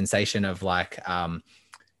that sensation of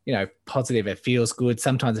positive, it feels good.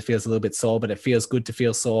 Sometimes it feels a little bit sore, but it feels good to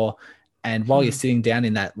feel sore. And while you're sitting down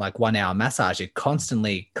in that 1 hour massage, it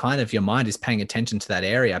constantly kind of your mind is paying attention to that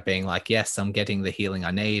area, being like, yes, I'm getting the healing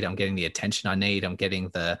I need. I'm getting the attention I need. I'm getting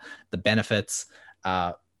the benefits.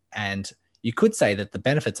 And you could say that the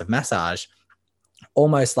benefits of massage,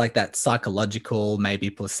 almost like that psychological,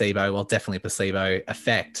 maybe placebo, well, definitely placebo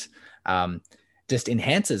effect, just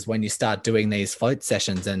enhances when you start doing these float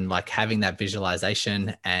sessions and having that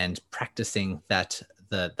visualization and practicing that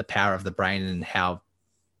the power of the brain and how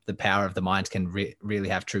the power of the mind can really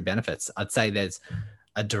have true benefits. I'd say there's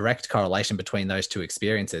a direct correlation between those two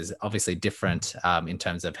experiences, obviously different in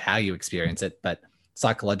terms of how you experience it, but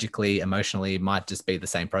psychologically, emotionally, might just be the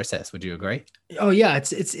same process. Would you agree? Oh yeah, it's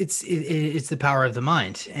the power of the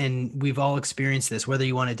mind, and we've all experienced this, whether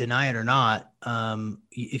you want to deny it or not.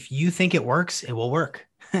 If you think it works, it will work.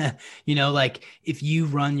 If you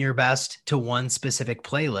run your best to one specific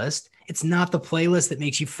playlist, it's not the playlist that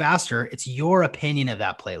makes you faster. It's your opinion of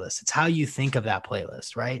that playlist. It's how you think of that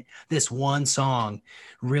playlist, right? This one song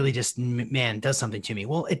really just, man, does something to me.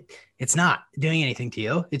 Well, it's not doing anything to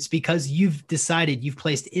you. It's because you've decided, you've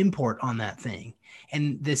placed import on that thing.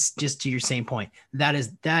 And this, just to your same point, that is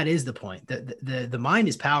the point. The mind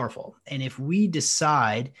is powerful. And if we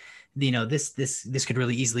decide, this could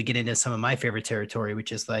really easily get into some of my favorite territory,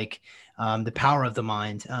 which is the power of the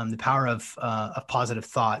mind, the power of positive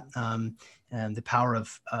thought, and the power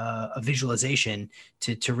of visualization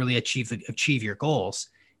to really achieve your goals.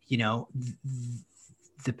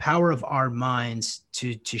 The power of our minds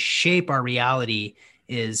to shape our reality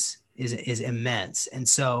is immense. And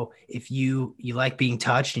so if you like being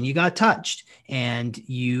touched and you got touched and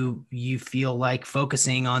you feel like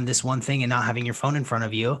focusing on this one thing and not having your phone in front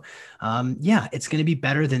of you, it's going to be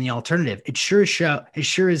better than the alternative. It sure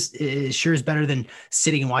is better than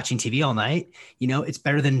sitting and watching TV all night. It's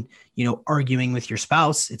better than, arguing with your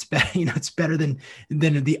spouse. It's better, it's better than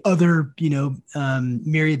the other,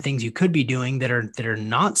 myriad things you could be doing that are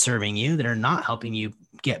not serving you, that are not helping you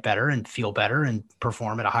get better and feel better and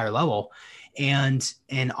perform at a higher level. And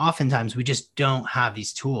oftentimes we just don't have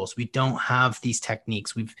these tools. We don't have these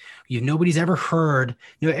techniques. Nobody's ever heard,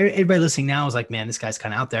 everybody listening now is like, man, this guy's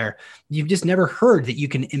kind of out there. You've just never heard that you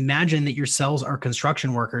can imagine that your cells are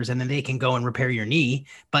construction workers and then they can go and repair your knee,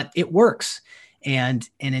 but it works. And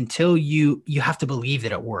until you have to believe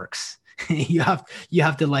that it works, you have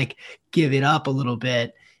to give it up a little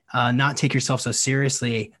bit. Not take yourself so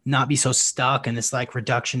seriously, not be so stuck in this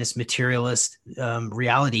reductionist materialist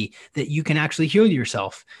reality that you can actually heal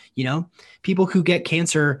yourself. People who get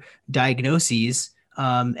cancer diagnoses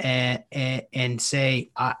and say,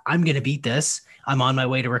 I'm going to beat this. I'm on my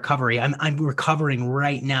way to recovery. I'm recovering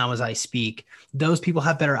right now as I speak. Those people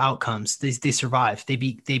have better outcomes. They survive. They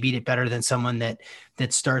beat it better than someone that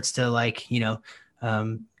starts to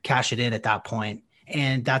cash it in at that point.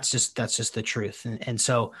 And that's just the truth. And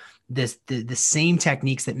so the same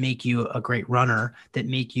techniques that make you a great runner, that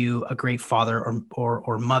make you a great father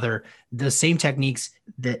or mother, the same techniques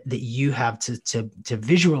that you have to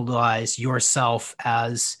visualize yourself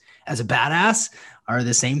as a badass are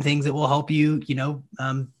the same things that will help you,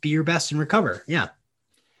 be your best and recover. Yeah.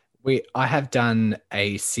 I have done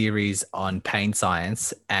a series on pain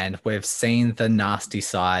science, and we've seen the nasty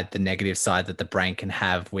side, the negative side that the brain can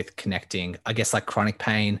have with connecting, I guess, like chronic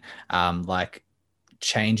pain, like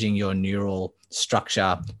changing your neural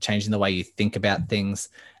structure, changing the way you think about things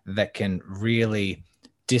that can really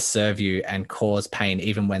disserve you and cause pain,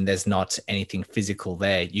 even when there's not anything physical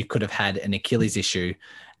there. You could have had an Achilles issue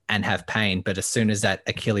and have pain, but as soon as that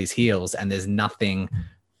Achilles heals and there's nothing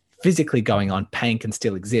physically going on, pain can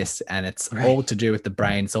still exist. And it's all to do with the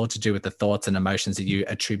brain. It's all to do with the thoughts and emotions that you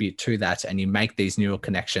attribute to that. And you make these neural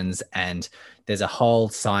connections. And there's a whole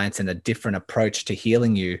science and a different approach to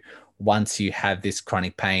healing you once you have this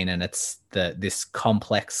chronic pain. And it's this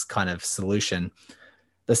complex kind of solution.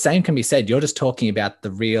 The same can be said. You're just talking about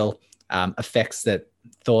the real effects that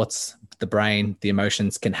thoughts, the brain, the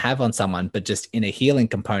emotions can have on someone, but just in a healing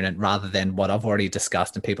component rather than what I've already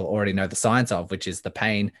discussed and people already know the science of, which is the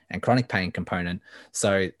pain and chronic pain component.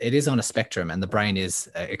 So it is on a spectrum, and the brain is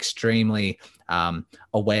extremely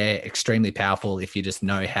aware, extremely powerful if you just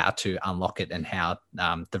know how to unlock it and how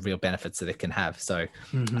the real benefits that it can have. So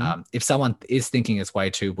if someone is thinking it's way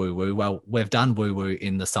too woo-woo, well, we've done woo-woo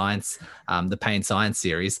in the science, the pain science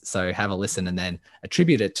series. So have a listen and then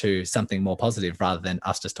attribute it to something more positive rather than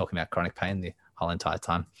us just talking about chronic pain the whole entire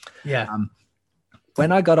time. Yeah.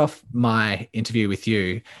 When I got off my interview with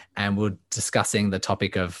you and we're discussing the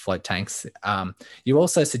topic of float tanks, you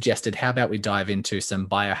also suggested, how about we dive into some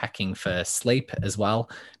biohacking for sleep as well?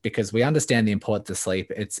 Because we understand the importance of sleep.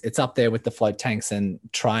 It's up there with the float tanks and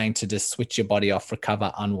trying to just switch your body off,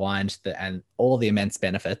 recover, unwind, and all the immense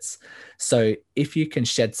benefits. So if you can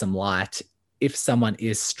shed some light, if someone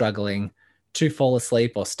is struggling to fall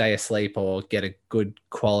asleep or stay asleep or get a good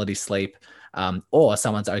quality sleep, or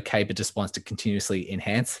someone's okay but just wants to continuously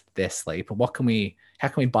enhance their sleep, how can we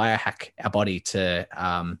biohack our body to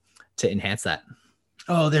enhance that?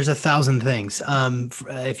 Oh, there's 1,000 things.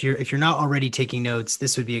 If you're not already taking notes,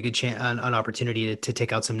 this would be a good chance, an opportunity to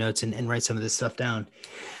take out some notes and write some of this stuff down.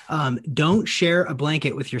 Don't share a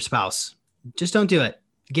blanket with your spouse. Just don't do it.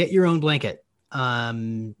 Get your own blanket.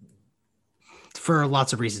 For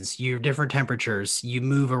lots of reasons. You're different temperatures. You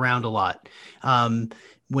move around a lot.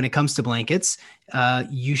 When it comes to blankets,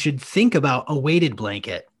 you should think about a weighted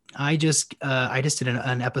blanket. I just did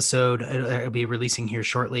an episode. I'll be releasing here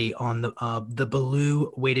shortly on the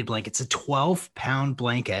Blue weighted blanket. It's a 12-pound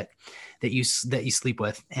blanket that you sleep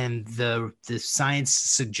with, and the science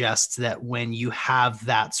suggests that when you have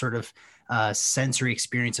that sort of sensory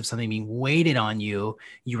experience of something being weighted on you,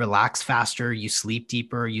 you relax faster, you sleep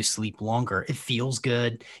deeper, you sleep longer. It feels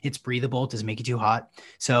good. It's breathable. It doesn't make you too hot.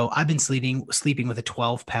 So I've been sleeping with a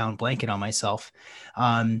 12-pound blanket on myself.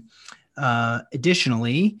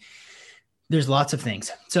 Additionally, there's lots of things.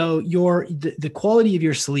 So the quality of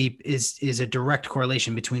your sleep is a direct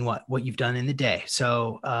correlation between what you've done in the day.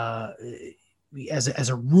 So as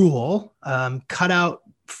a rule, cut out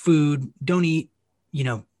food. Don't eat,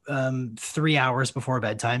 3 hours before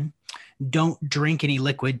bedtime. Don't drink any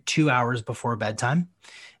liquid 2 hours before bedtime.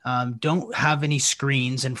 Don't have any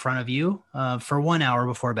screens in front of you for 1 hour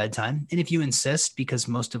before bedtime. And if you insist, because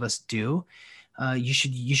most of us do, you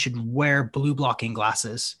should wear blue blocking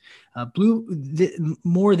glasses.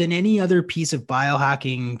 More than any other piece of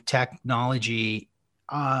biohacking technology,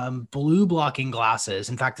 blue blocking glasses.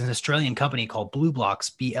 In fact, there's an Australian company called Blue Blocks,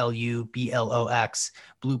 BLUBLOX,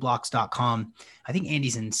 blueblocks.com. I think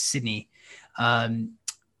Andy's in Sydney. When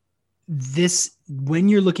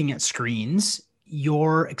you're looking at screens,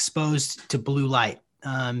 you're exposed to blue light,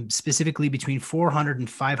 specifically between 400 and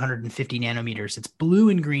 550 nanometers. It's blue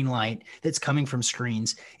and green light that's coming from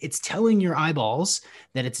screens. It's telling your eyeballs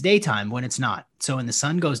that it's daytime when it's not. So when the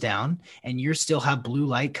sun goes down and you still have blue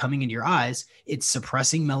light coming into your eyes, it's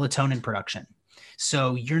suppressing melatonin production.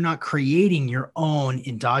 So you're not creating your own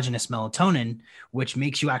endogenous melatonin, which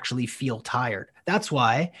makes you actually feel tired. That's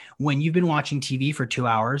why when you've been watching TV for 2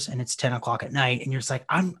 hours and it's 10 o'clock at night and you're just like,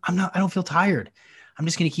 I don't feel tired. I'm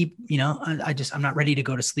just going to keep, I'm not ready to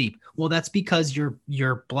go to sleep. Well, that's because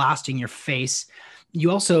you're blasting your face.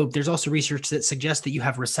 There's also research that suggests that you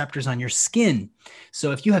have receptors on your skin.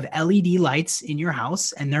 So if you have LED lights in your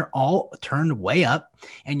house and they're all turned way up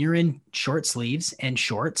and you're in short sleeves and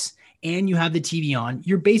shorts and you have the TV on,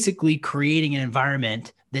 you're basically creating an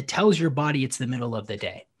environment that tells your body it's the middle of the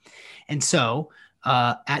day. And so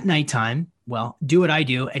at nighttime, Well, do what I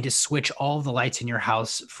do and just switch all of the lights in your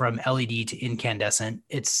house from LED to incandescent.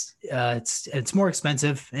 It's more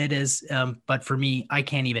expensive. It is, but for me, I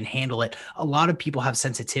can't even handle it. A lot of people have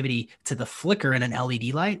sensitivity to the flicker in an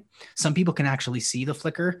LED light. Some people can actually see the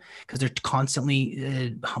flicker because they're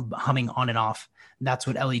constantly humming on and off. That's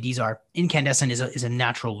what LEDs are. Incandescent is a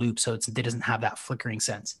natural loop, so it doesn't have that flickering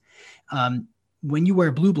sense. When you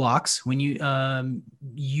wear blue blocks, when you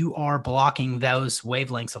are blocking those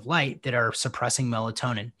wavelengths of light that are suppressing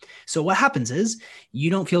melatonin. So what happens is you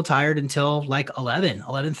don't feel tired until like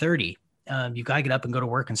 11:30. You got to get up and go to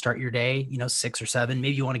work and start your day, 6 or 7.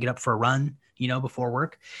 Maybe you want to get up for a run, before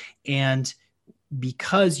work. And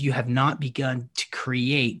because you have not begun to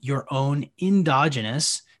create your own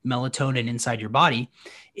endogenous melatonin inside your body,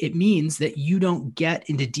 it means that you don't get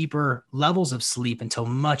into deeper levels of sleep until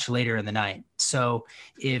much later in the night. So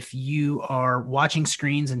if you are watching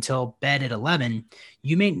screens until bed at 11,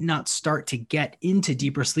 you may not start to get into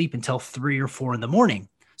deeper sleep until 3 or 4 in the morning.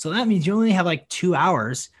 So that means you only have like 2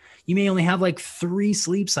 hours. You may only have like 3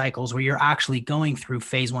 sleep cycles where you're actually going through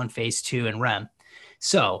phase 1, phase 2, and REM.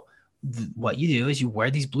 So what you do is you wear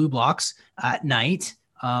these blue blocks at night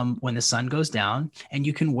when the sun goes down, and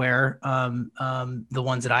you can wear the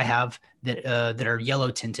ones that I have that are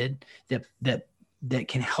yellow tinted that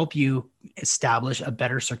can help you establish a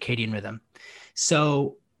better circadian rhythm.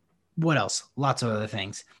 So what else? Lots of other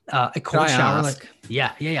things. A cold shower.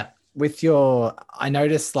 Yeah. I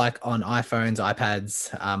noticed like on iPhones,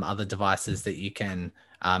 iPads, other devices that you can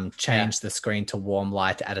change the screen to warm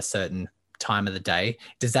light at a certain time of the day.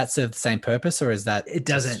 Does that serve the same purpose, or is that it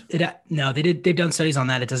doesn't? No, they've done studies on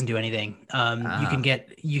that. It doesn't do anything.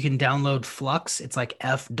 You can download Flux. It's like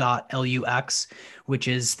f.lux, which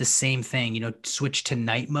is the same thing. Switch to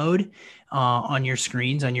night mode on your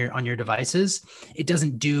screens, on your devices. It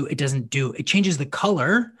changes the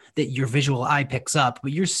color that your visual eye picks up,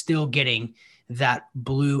 but you're still getting that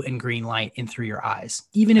blue and green light in through your eyes,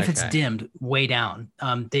 even if it's dimmed way down.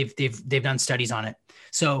 They've done studies on it.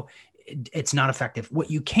 So it's not effective.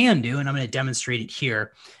 What you can do, and I'm going to demonstrate it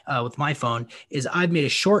here with my phone, is I've made a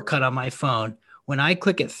shortcut on my phone. When I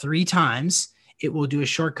click it 3 times, it will do a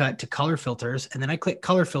shortcut to color filters. And then I click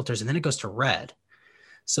color filters and then it goes to red.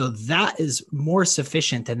 So that is more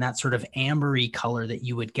sufficient than that sort of ambery color that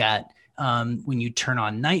you would get when you turn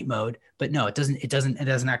on night mode. But no, it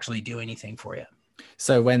doesn't actually do anything for you.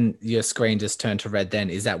 So when your screen just turned to red, then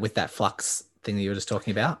is that with that Flux thing that you were just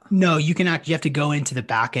talking about? No, you have to go into the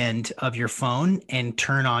back end of your phone and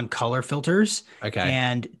turn on color filters. Okay.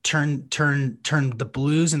 And turn the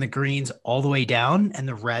blues and the greens all the way down and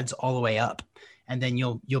the reds all the way up. And then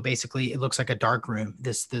you'll basically, it looks like a dark room,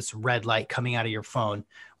 this red light coming out of your phone,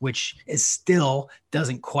 which is still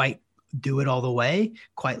doesn't quite do it all the way,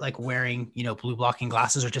 quite like wearing, blue blocking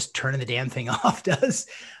glasses or just turning the damn thing off does.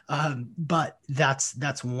 But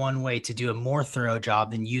that's one way to do a more thorough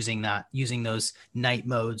job than using those night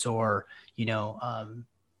modes or,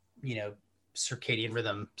 circadian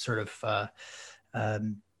rhythm sort of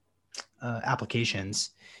applications.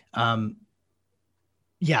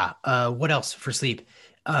 What else for sleep?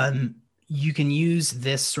 You can use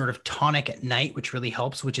this sort of tonic at night, which really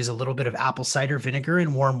helps, which is a little bit of apple cider vinegar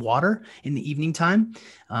and warm water in the evening time.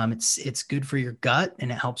 It's good for your gut and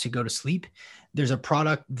it helps you go to sleep. There's a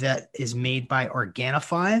product that is made by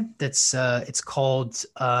Organifi that's it's called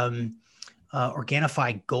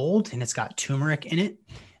Organifi Gold, and it's got turmeric in it.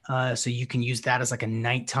 So you can use that as like a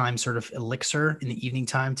nighttime sort of elixir in the evening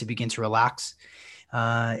time to begin to relax.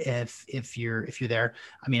 If you're there.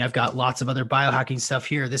 I mean, I've got lots of other biohacking stuff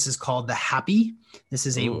here. This is called the Happy. This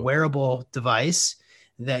is a wearable device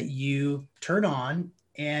that you turn on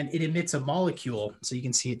and it emits a molecule. So you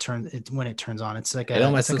can see when it turns on. It's like it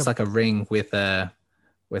almost looks like a ring with a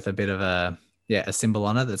bit of a symbol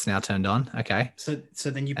on it that's now turned on. Okay. So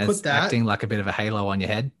then you and put it's that acting like a bit of a halo on your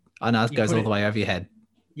head. Oh no, it goes all the way over your head.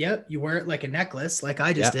 Yep. You wear it like a necklace, like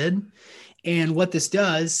I just did. And what this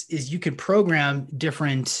does is you can program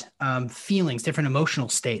different feelings, different emotional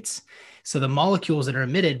states. So the molecules that are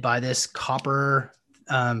emitted by this copper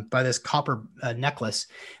necklace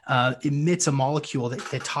emits a molecule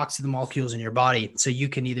that talks to the molecules in your body. So you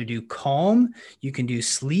can either do calm, you can do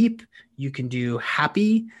sleep, you can do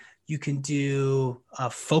happy, you can do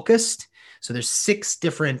focused. So there's 6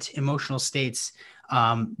 different emotional states.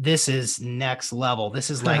 This is next level. This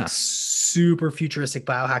is like super futuristic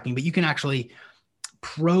biohacking, but you can actually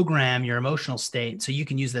program your emotional state. So you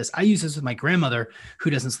can use this. I use this with my grandmother who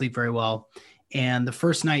doesn't sleep very well. And the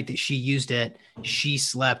first night that she used it, she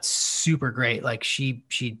slept super great. Like she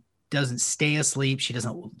doesn't stay asleep. She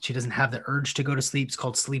doesn't have the urge to go to sleep. It's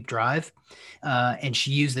called Sleep Drive. And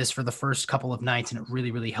she used this for the first couple of nights, and it really,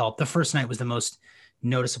 really helped. The first night was the most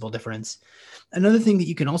noticeable difference. Another thing that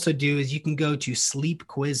you can also do is you can go to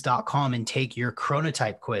sleepquiz.com and take your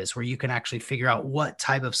chronotype quiz, where you can actually figure out what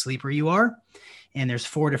type of sleeper you are. And there's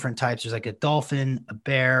 4 different types. There's like a dolphin, a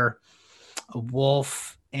bear, a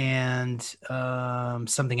wolf, and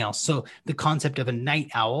something else. So the concept of a night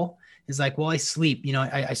owl is like, well, I sleep,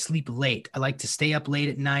 I sleep late. I like to stay up late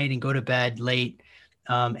at night and go to bed late,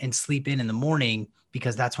 and sleep in the morning,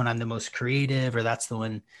 because that's when I'm the most creative, or that's the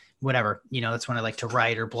one, whatever, that's when I like to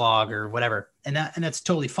write or blog or whatever. And that's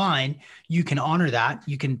totally fine. You can honor that.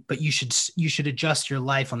 But you should adjust your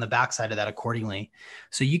life on the backside of that accordingly.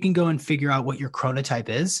 So you can go and figure out what your chronotype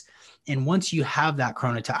is. And once you have that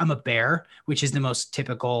chronotype, I'm a bear, which is the most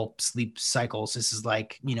typical sleep cycles. This is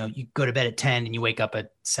like, you go to bed at 10 and you wake up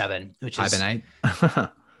at 7, which is hibernate.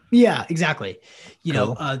 Yeah, exactly.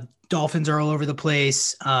 Cool. Dolphins are all over the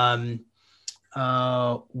place.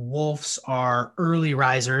 Wolves are early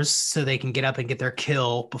risers, so they can get up and get their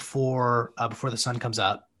kill before the sun comes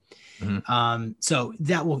up. Mm-hmm. So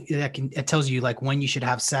it tells you like when you should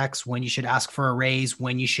have sex, when you should ask for a raise,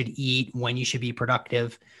 when you should eat, when you should be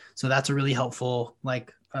productive. So that's a really helpful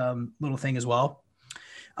little thing as well.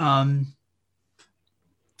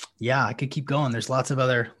 Yeah, I could keep going. There's lots of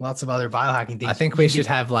other biohacking things. I think we should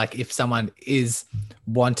have, like, if someone is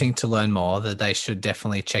wanting to learn more, that they should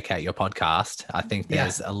definitely check out your podcast. I think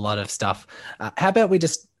there's a lot of stuff. How about we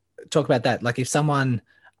just talk about that? Like, if someone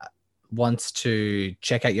wants to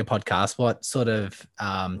check out your podcast, what sort of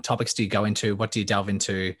topics do you go into? What do you delve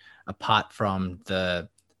into apart from the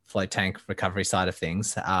float tank recovery side of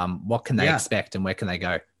things? What can they expect, and where can they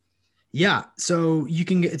go? Yeah. So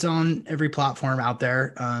it's on every platform out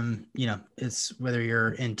there. It's whether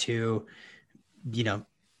you're into,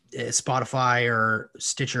 Spotify or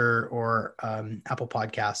Stitcher or Apple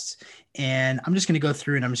Podcasts. And I'm just going to go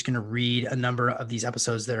through and I'm just going to read a number of these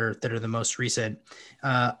episodes that are the most recent.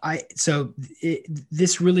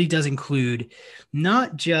 This really does include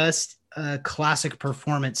not just classic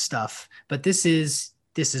performance stuff, but this is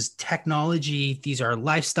technology. These are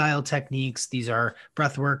lifestyle techniques. These are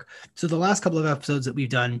breath work. So the last couple of episodes that we've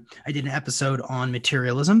done, I did an episode on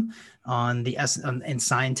materialism, on and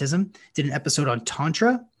scientism, did an episode on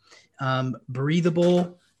Tantra,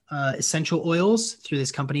 breathable essential oils through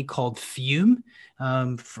this company called Fume.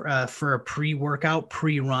 For a pre-workout,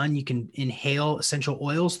 pre-run, you can inhale essential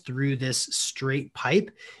oils through this straight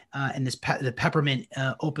pipe. And the peppermint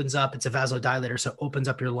opens up. It's a vasodilator, so it opens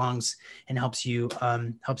up your lungs and helps you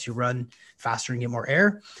run faster and get more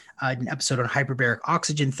air. An episode on hyperbaric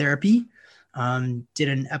oxygen therapy. Did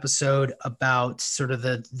an episode about sort of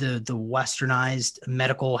the westernized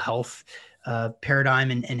medical health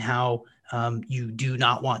paradigm and how you do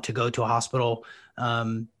not want to go to a hospital.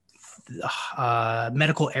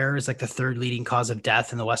 Medical error is like the 3rd leading cause of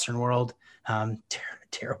death in the Western world.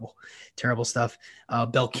 Terrible stuff.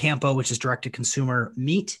 Belcampo, which is direct to consumer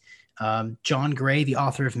meat. John Gray, the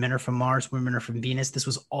author of Men Are From Mars, Women Are From Venus. This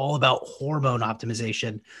was all about hormone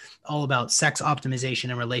optimization, all about sex optimization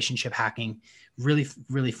and relationship hacking. Really,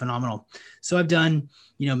 really phenomenal. So I've done,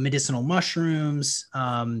 medicinal mushrooms,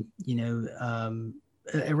 erectile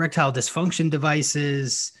dysfunction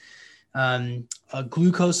devices,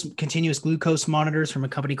 continuous glucose monitors from a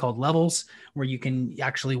company called Levels, where you can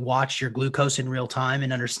actually watch your glucose in real time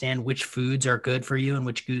and understand which foods are good for you and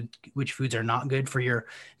which foods are not good for your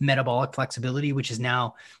metabolic flexibility, which is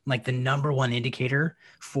now like the number one indicator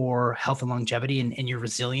for health and longevity and your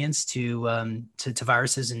resilience to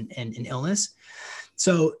viruses and illness.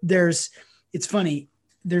 So it's funny.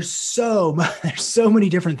 There's so many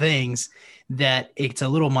different things that it's a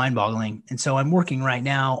little mind-boggling. And so I'm working right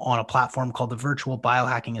now on a platform called the Virtual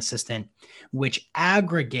Biohacking Assistant, which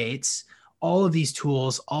aggregates all of these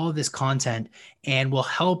tools, all of this content, and will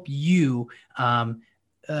help you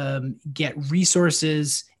get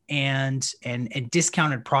resources and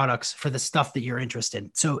discounted products for the stuff that you're interested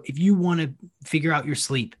in. So if you want to figure out your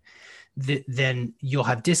sleep, then you'll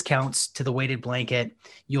have discounts to the weighted blanket.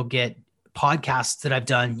 You'll get podcasts that I've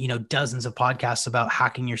done, dozens of podcasts about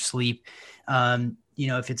hacking your sleep.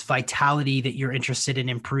 If it's vitality that you're interested in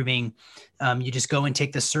improving, you just go and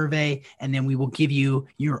take the survey, and then we will give you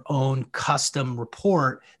your own custom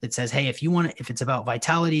report that says, hey, if it's about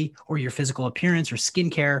vitality or your physical appearance or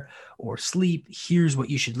skincare or sleep, here's what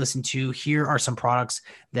you should listen to. Here are some products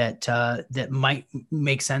that might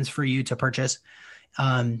make sense for you to purchase.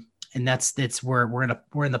 And that's where we're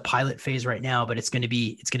in the pilot phase right now, but it's going to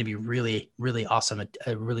be really, really awesome.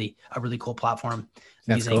 A really cool platform.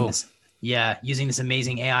 That's cool. Yeah, using this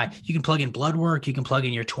amazing AI, you can plug in blood work, you can plug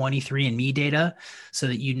in your 23andMe data, so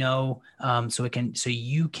that so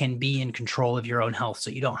you can be in control of your own health,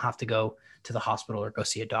 so you don't have to go to the hospital or go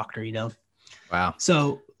see a doctor. Wow.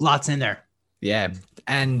 So lots in there. Yeah,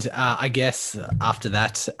 and I guess after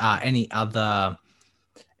that, any other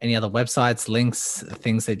websites, links,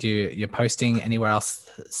 things that you're posting anywhere else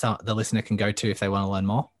the listener can go to if they want to learn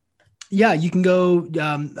more? Yeah, you can go.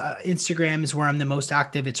 Instagram is where I'm the most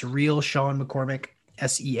active. It's real Sean McCormick,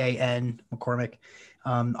 SEAN McCormick,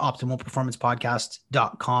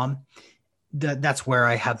 optimalperformancepodcast.com. That's where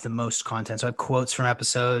I have the most content. So I have quotes from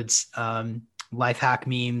episodes, life hack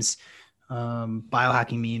memes,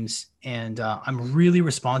 biohacking memes, and I'm really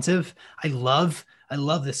responsive. I love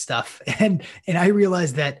this stuff, and I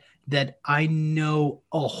realize that I know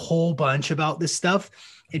a whole bunch about this stuff.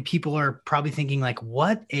 And people are probably thinking like,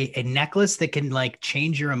 what, a necklace that can like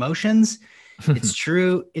change your emotions? It's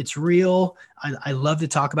true. It's real. I love to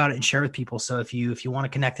talk about it and share with people. So if you want to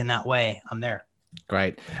connect in that way, I'm there.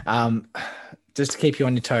 Great. Just to keep you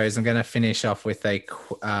on your toes, I'm going to finish off with a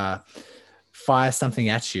fire something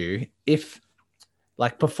at you. If,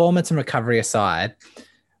 like, performance and recovery aside,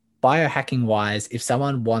 biohacking wise, if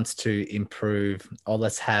someone wants to improve, or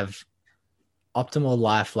let's have optimal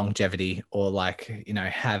life longevity, or like,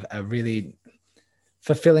 have a really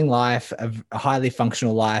fulfilling life, a highly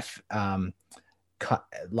functional life,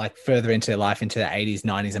 like further into their life, into the 80s,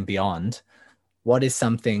 90s and beyond, what is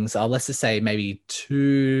some things, let's just say maybe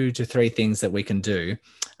 2 to 3 things that we can do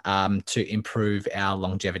to improve our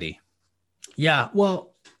longevity? Yeah.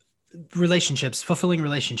 Well, relationships, fulfilling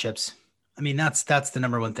relationships. I mean, that's the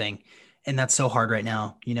number one thing. And that's so hard right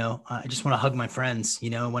now. I just want to hug my friends,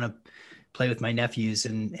 I want to play with my nephews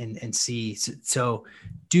and see. So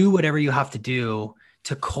do whatever you have to do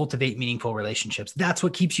to cultivate meaningful relationships. That's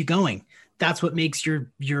what keeps you going. That's what makes your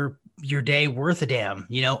day worth a damn.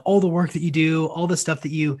 All the work that you do, all the stuff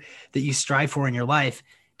that you strive for in your life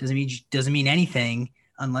doesn't mean anything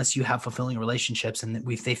unless you have fulfilling relationships. And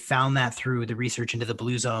they found that through the research into the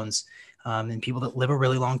blue zones, and people that live a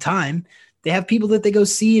really long time. They have people that they go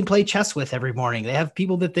see and play chess with every morning. They have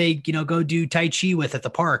people that they, go do Tai Chi with at the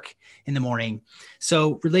park in the morning.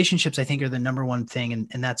 So relationships, I think, are the number one thing.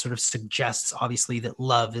 And that sort of suggests, obviously, that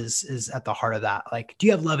love is at the heart of that. Like, do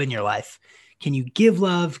you have love in your life? Can you give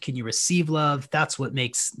love? Can you receive love? That's what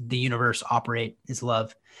makes the universe operate, is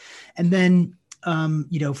love. And then,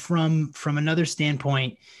 from another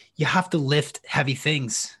standpoint, you have to lift heavy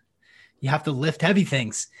things.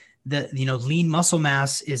 Lean muscle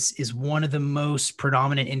mass is one of the most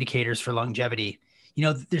predominant indicators for longevity.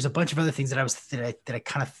 There's a bunch of other things that I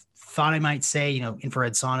kind of thought I might say,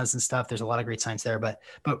 infrared saunas and stuff. There's a lot of great science there, but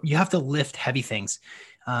you have to lift heavy things.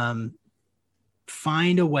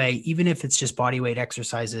 Find a way, even if it's just body weight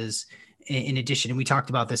exercises. In addition, and we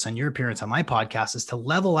talked about this on your appearance on my podcast, is to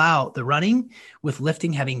level out the running with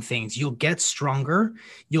lifting heavy things. You'll get stronger,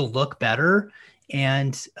 you'll look better,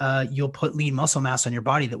 and you'll put lean muscle mass on your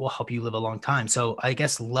body that will help you live a long time. So I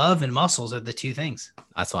guess love and muscles are the 2 things.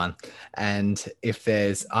 That's one. And if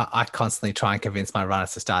I constantly try and convince my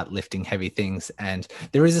runners to start lifting heavy things. And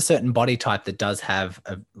there is a certain body type that does have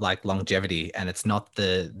like longevity, and it's not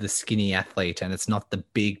the skinny athlete, and it's not the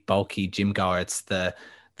big bulky gym goer. It's the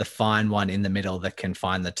fine one in the middle that can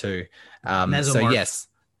find the 2. So yes,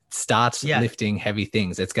 start lifting heavy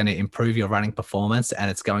things. It's going to improve your running performance, and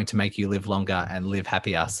it's going to make you live longer and live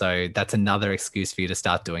happier. So that's another excuse for you to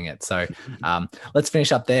start doing it. So let's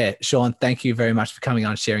finish up there. Sean, thank you very much for coming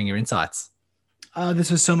on, sharing your insights. This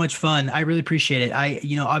was so much fun. I really appreciate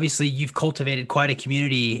it. Obviously you've cultivated quite a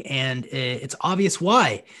community, and it's obvious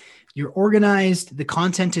why. You're organized, the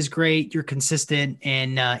content is great, you're consistent,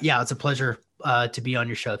 and it's a pleasure to be on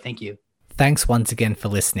your show. Thank you. Thanks once again for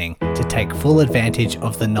listening. To take full advantage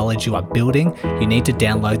of the knowledge you are building, you need to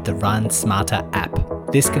download the Run Smarter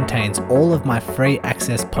app. This contains all of my free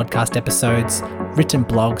access podcast episodes, written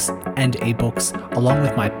blogs, and ebooks, along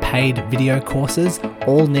with my paid video courses,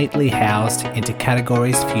 all neatly housed into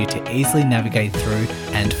categories for you to easily navigate through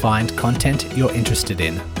and find content you're interested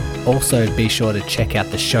in. Also, be sure to check out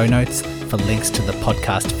the show notes for links to the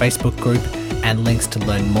podcast Facebook group and links to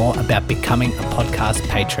learn more about becoming a podcast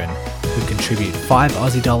patron, who contribute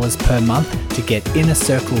 $5 per month to get Inner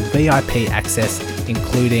Circle VIP access,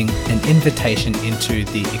 including an invitation into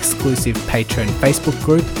the exclusive patron Facebook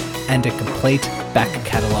group and a complete back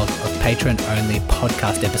catalogue of patron-only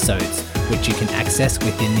podcast episodes, which you can access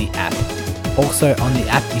within the app. Also on the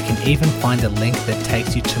app, you can even find a link that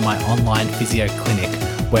takes you to my online physio clinic,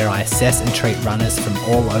 where I assess and treat runners from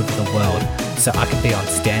all over the world, so I can be on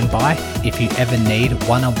standby if you ever need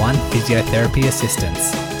one-on-one physiotherapy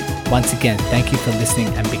assistance. Once again, thank you for listening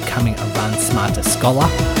and becoming a Run Smarter scholar.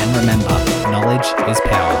 And remember, knowledge is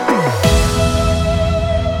power.